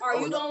thing. Like,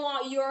 or you don't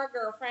want your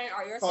girlfriend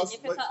or your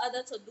significant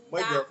other to do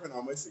my that. My girlfriend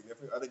or my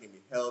significant other can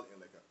be held in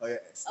like a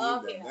higher esteem.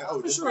 Okay. Then I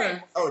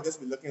would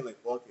just be looking like,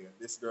 okay,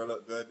 this girl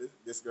look good,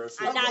 this girl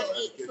should. And that's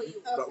it for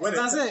you. But when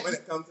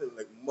it comes to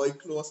like my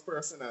close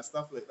person and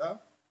stuff like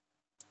that,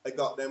 I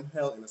got them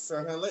held in a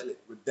certain light. Like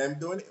with them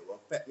doing it, it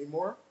will affect me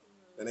more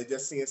than I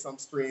just seeing some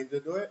stranger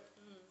do it.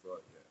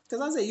 So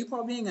Because I say you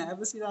probably ain't gonna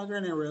ever see that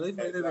girl in real life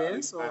right away.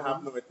 Exactly. So I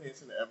have no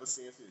intention of ever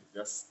seeing it.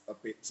 Just a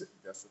picture.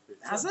 Just a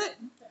picture. that's it.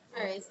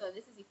 Alright, so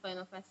this is the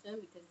final question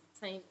because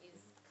the time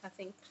is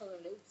cutting close.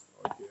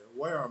 Okay.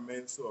 Why are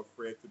men so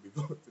afraid to be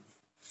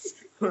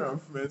Why are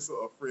men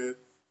so afraid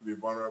to be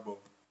vulnerable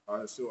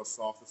or to show a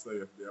softer side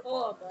of their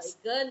Oh my partners?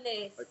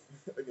 goodness.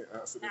 I can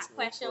answer this That one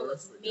question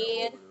was first.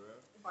 made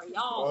for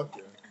y'all.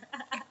 Okay.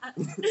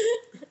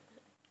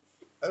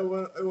 I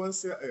want to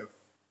say if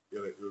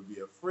you will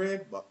be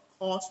afraid but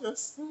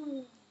cautious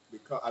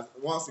because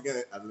once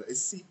again I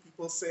see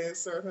people saying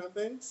certain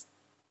things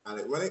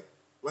and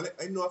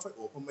I know if I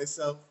open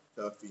myself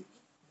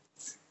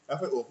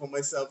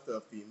to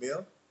a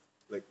female,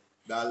 like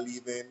that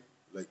leaving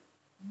like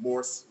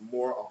more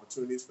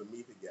opportunities for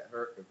me to get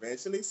hurt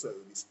eventually. So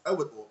it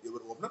would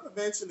open up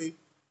eventually.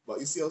 But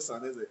you see how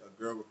sometimes like, a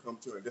girl would come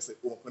to her and just like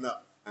open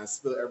up and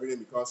spill everything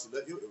because she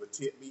let you. It would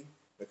take me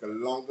like a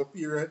longer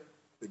period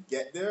to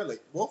get there.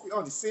 Like both we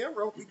on the same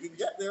road, we can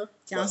get there.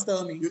 Can't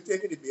stall me. You're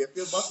taking the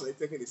Bayfield bus and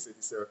they're taking the city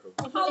circle.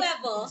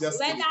 However, Just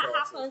when to be that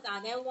cautious. happens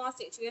and then one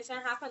situation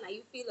happens and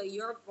you feel like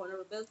your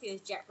vulnerability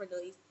is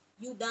jeopardized,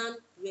 you done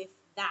with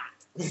that.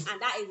 And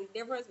that is the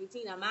difference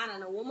between a man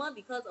and a woman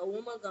because a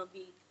woman gonna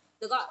be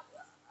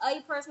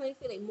I personally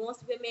feel like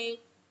most women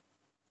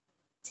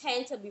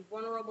tend to be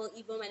vulnerable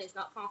even when it's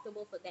not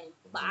comfortable for them.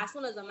 But as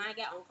soon as a man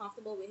get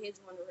uncomfortable with his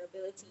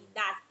vulnerability,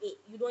 that's it.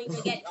 You don't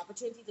even get the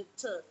opportunity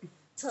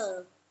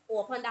to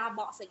open that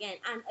box again.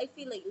 And I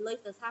feel like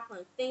life does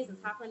happen, things does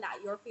happen that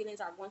your feelings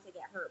are going to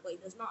get hurt. But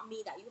it does not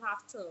mean that you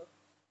have to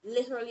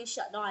literally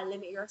shut down and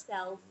limit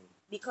yourself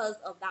because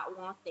of that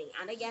one thing.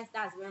 And I guess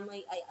that's when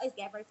I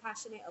get very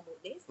passionate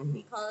about this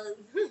because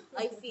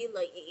I feel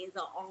like it is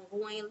an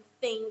ongoing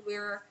thing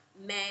where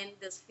men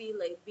just feel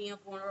like being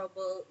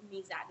vulnerable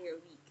means that they're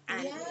weak.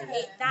 And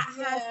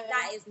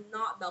that is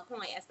not the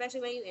point, especially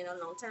when you're in a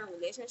long-term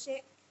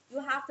relationship. You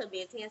have to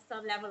maintain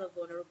some level of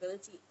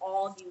vulnerability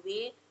all the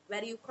way,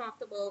 whether you're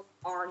comfortable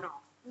or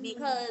not.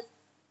 Because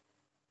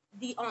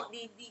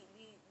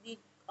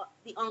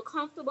the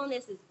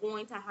uncomfortableness is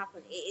going to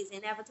happen. It is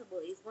inevitable.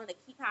 It's going to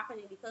keep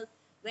happening because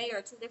when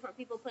you're two different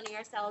people putting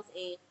yourselves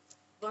in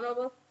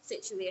vulnerable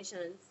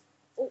situations,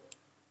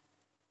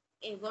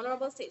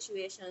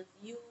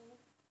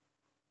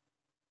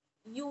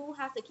 you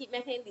have to keep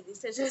making the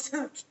decisions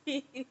to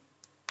keep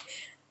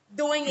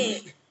doing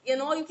it. You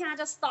know, you can't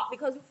just stop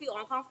because you feel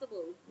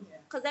uncomfortable.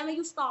 Because then when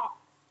you stop,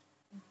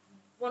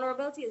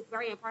 vulnerability is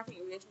very important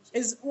in relationships.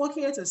 It's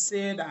okay to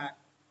say that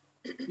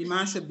the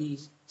man should be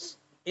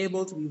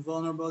able to be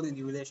vulnerable in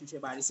the relationship,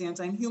 but at the same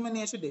time, human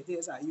nature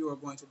dictates that you are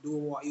going to do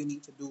what you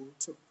need to do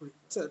to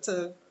protect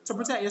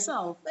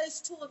yourself. But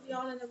it's two of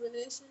y'all in a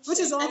relationship, which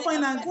is all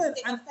fine and good.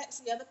 It affects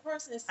the other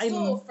person. It's I'm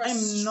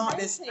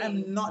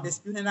not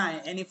disputing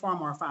that in any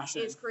form or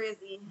fashion. It's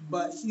crazy.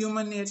 But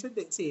human nature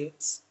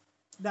dictates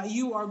that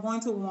you are going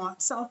to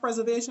want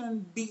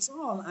self-preservation beats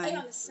all. And I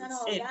understand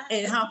all that.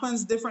 It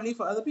happens differently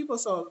for other people.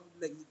 So,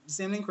 like the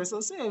same thing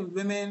Crystal said,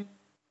 women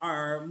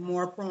are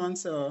more prone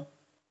to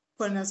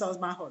putting themselves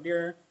back out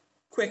there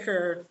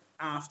quicker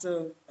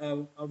after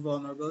a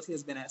vulnerability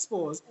has been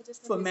exposed.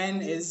 For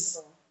men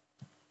is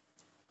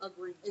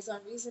Agreed. It's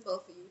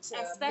unreasonable for you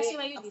to especially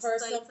when make you a decide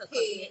person to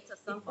pay commit to the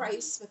something.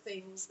 price for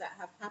things that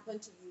have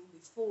happened to you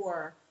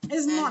before.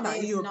 It's not and that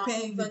they've you're not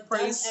paying the even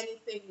price. done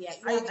anything yet.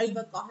 You I haven't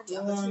even gotten the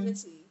don't-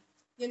 opportunity.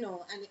 You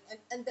know,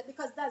 and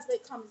because that's what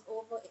it comes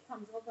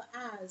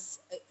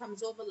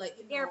over like,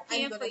 you They're know,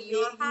 paying I'm for gonna make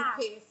your you past.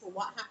 pay for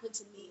what happened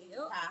to me in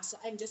the past. So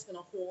I'm just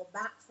gonna hold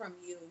back from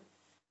you.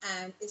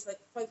 And it's like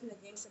fighting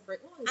against a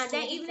brick wall. It's And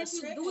then so even if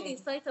you do frustrating.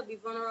 decide to be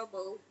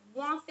vulnerable,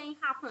 one thing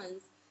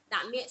happens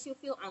that makes you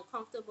feel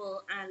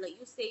uncomfortable, and like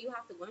you say, you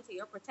have to go into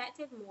your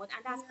protective mode,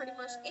 and that's pretty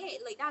much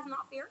it. Like that's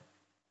not fair.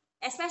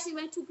 Especially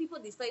when two people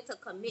decide to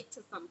commit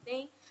to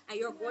something, and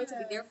you're going to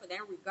be there for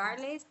them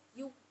regardless.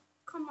 You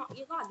come on,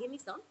 you gotta give me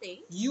something.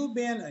 You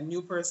being a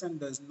new person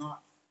does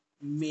not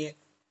make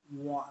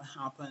what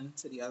happened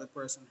to the other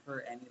person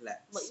hurt any less.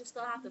 But you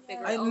still have to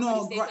figure I it out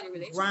know, for the sake of the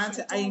relationship.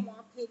 granted, You don't want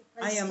to pay the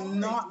price I am for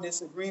not it.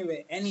 disagreeing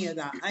with any of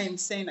that. I am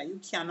saying that you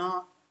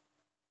cannot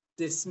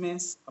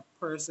dismiss a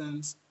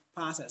person's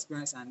past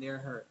experience and their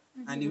hurt.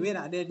 And the way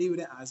that they deal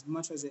with it, as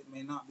much as it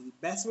may not be the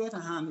best way to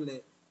handle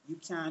it, you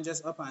can't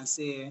just up and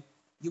say,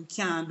 you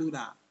can't do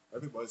that.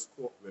 Everybody's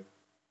coped with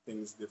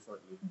things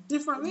differently.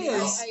 Different You may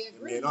ways. not-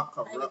 You may not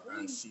cover up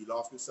and shield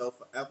off yourself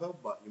forever,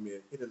 but you may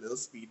hit a little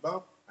speed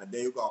bump, and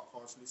then you gotta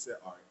constantly say,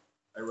 all right,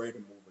 I'm ready to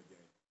move again.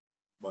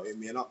 But it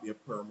may not be a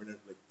permanent,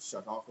 like,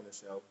 shut off in a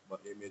shell,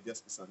 but it may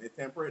just be something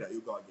temporary that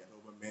you gotta get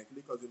over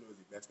mentally because you know it's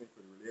investment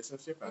for the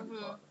relationship and the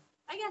partner.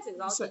 I guess it's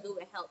also So- to do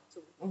with help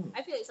too. Mhm.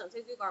 I feel like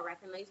sometimes you gotta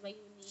recognize when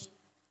you need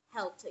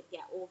help to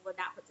get over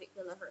that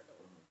particular hurdle.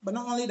 But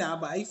not only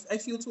that, but I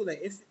feel too like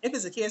if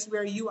it's a case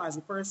where you as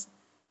a person,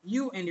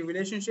 you in the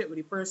relationship with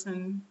the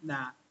person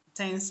that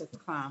tends to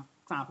clamp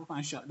up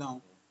and shut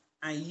down,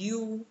 and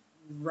you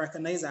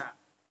recognize that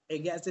it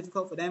gets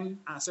difficult for them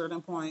at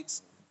certain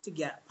points to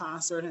get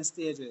past certain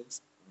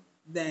stages,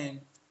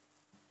 then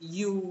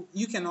you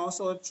can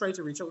also try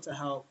to reach out to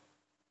help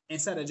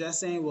instead of just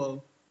saying,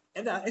 well,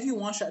 if you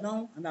want shut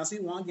down and that's what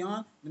you want get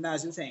on, then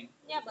that's your thing.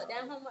 Yeah, but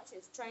then how much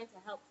is trying to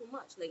help too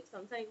much? Like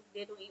sometimes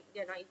they're not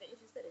even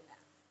interested in that.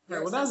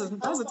 Right, well,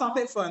 that's a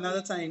topic for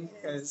another time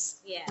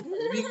because yeah,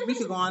 we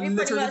could go on we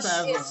literally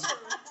pretty much-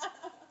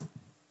 forever.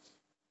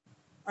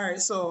 All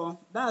right, so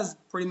that's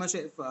pretty much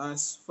it for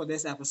us for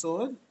this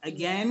episode.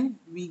 Again,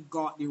 we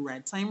got the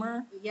red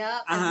timer. Yeah,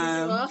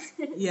 as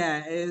usual.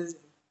 Yeah,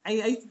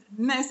 I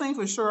next time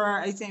for sure.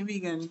 I think we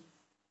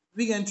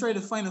can try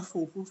to find a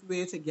foolproof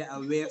way to get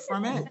away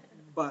from it.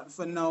 But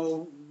for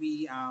now,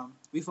 we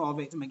fall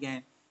victim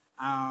again.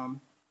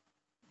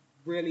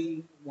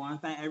 Really want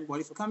to thank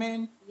everybody for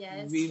coming.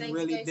 Yes, we thank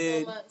really you guys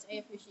did so much. I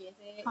appreciate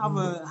it.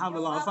 have a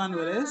lot of fun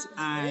with this,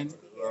 and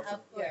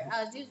Of course,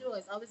 as usual,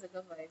 it's always a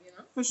good vibe, you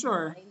know. for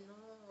sure. I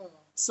know.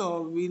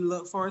 So we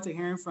look forward to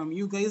hearing from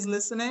you guys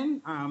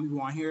listening. We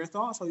want to hear your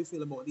thoughts, how you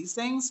feel about these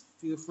things.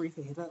 Feel free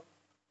to hit up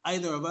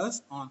either of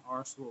us on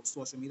our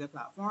social media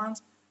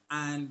platforms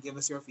and give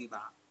us your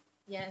feedback.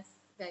 Yes,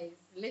 guys,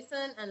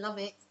 listen and love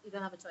it. You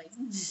don't have a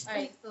choice. All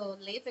right, so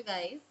later,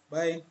 guys.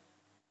 Bye.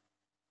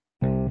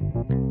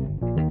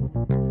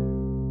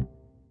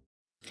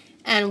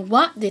 And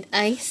what did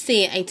I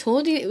say? I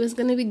told you it was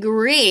going to be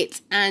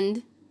great.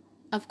 And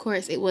of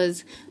course it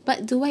was.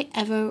 But do I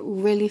ever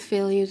really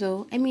fail you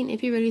though? I mean,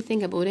 if you really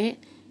think about it,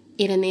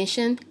 Ada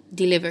Nation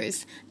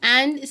delivers.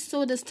 And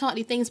so does Talk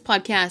the Things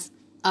podcast.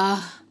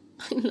 I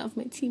love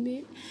my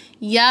teammate.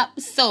 Yep.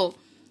 So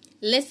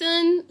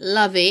listen,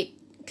 love it.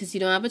 Because you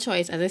don't have a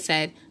choice, as I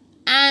said.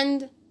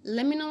 And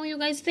let me know what you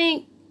guys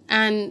think.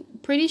 And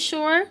pretty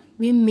sure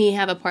we may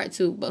have a part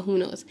 2, but who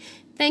knows.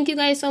 Thank you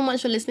guys so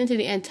much for listening to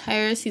the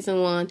entire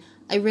season 1.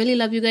 I really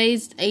love you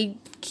guys. I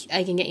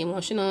can get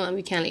emotional and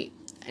we can't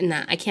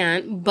I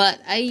can't.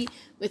 But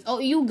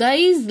without you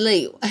guys,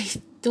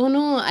 I don't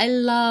know. I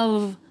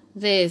love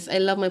this. I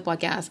love my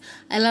podcast.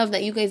 I love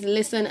that you guys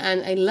listen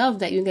and I love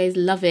that you guys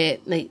love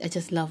it. I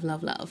just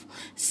love.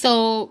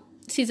 So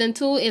season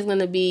 2 is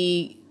gonna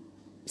be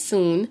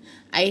soon.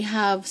 I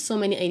have so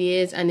many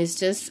ideas and it's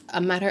just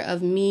a matter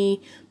of me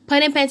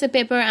putting pen to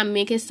paper and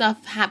making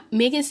stuff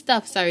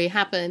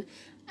happen.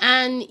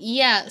 And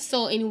yeah,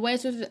 so in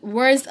words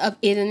of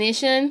Ada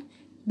Nation,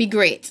 be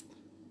great.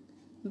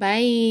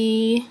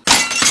 Bye.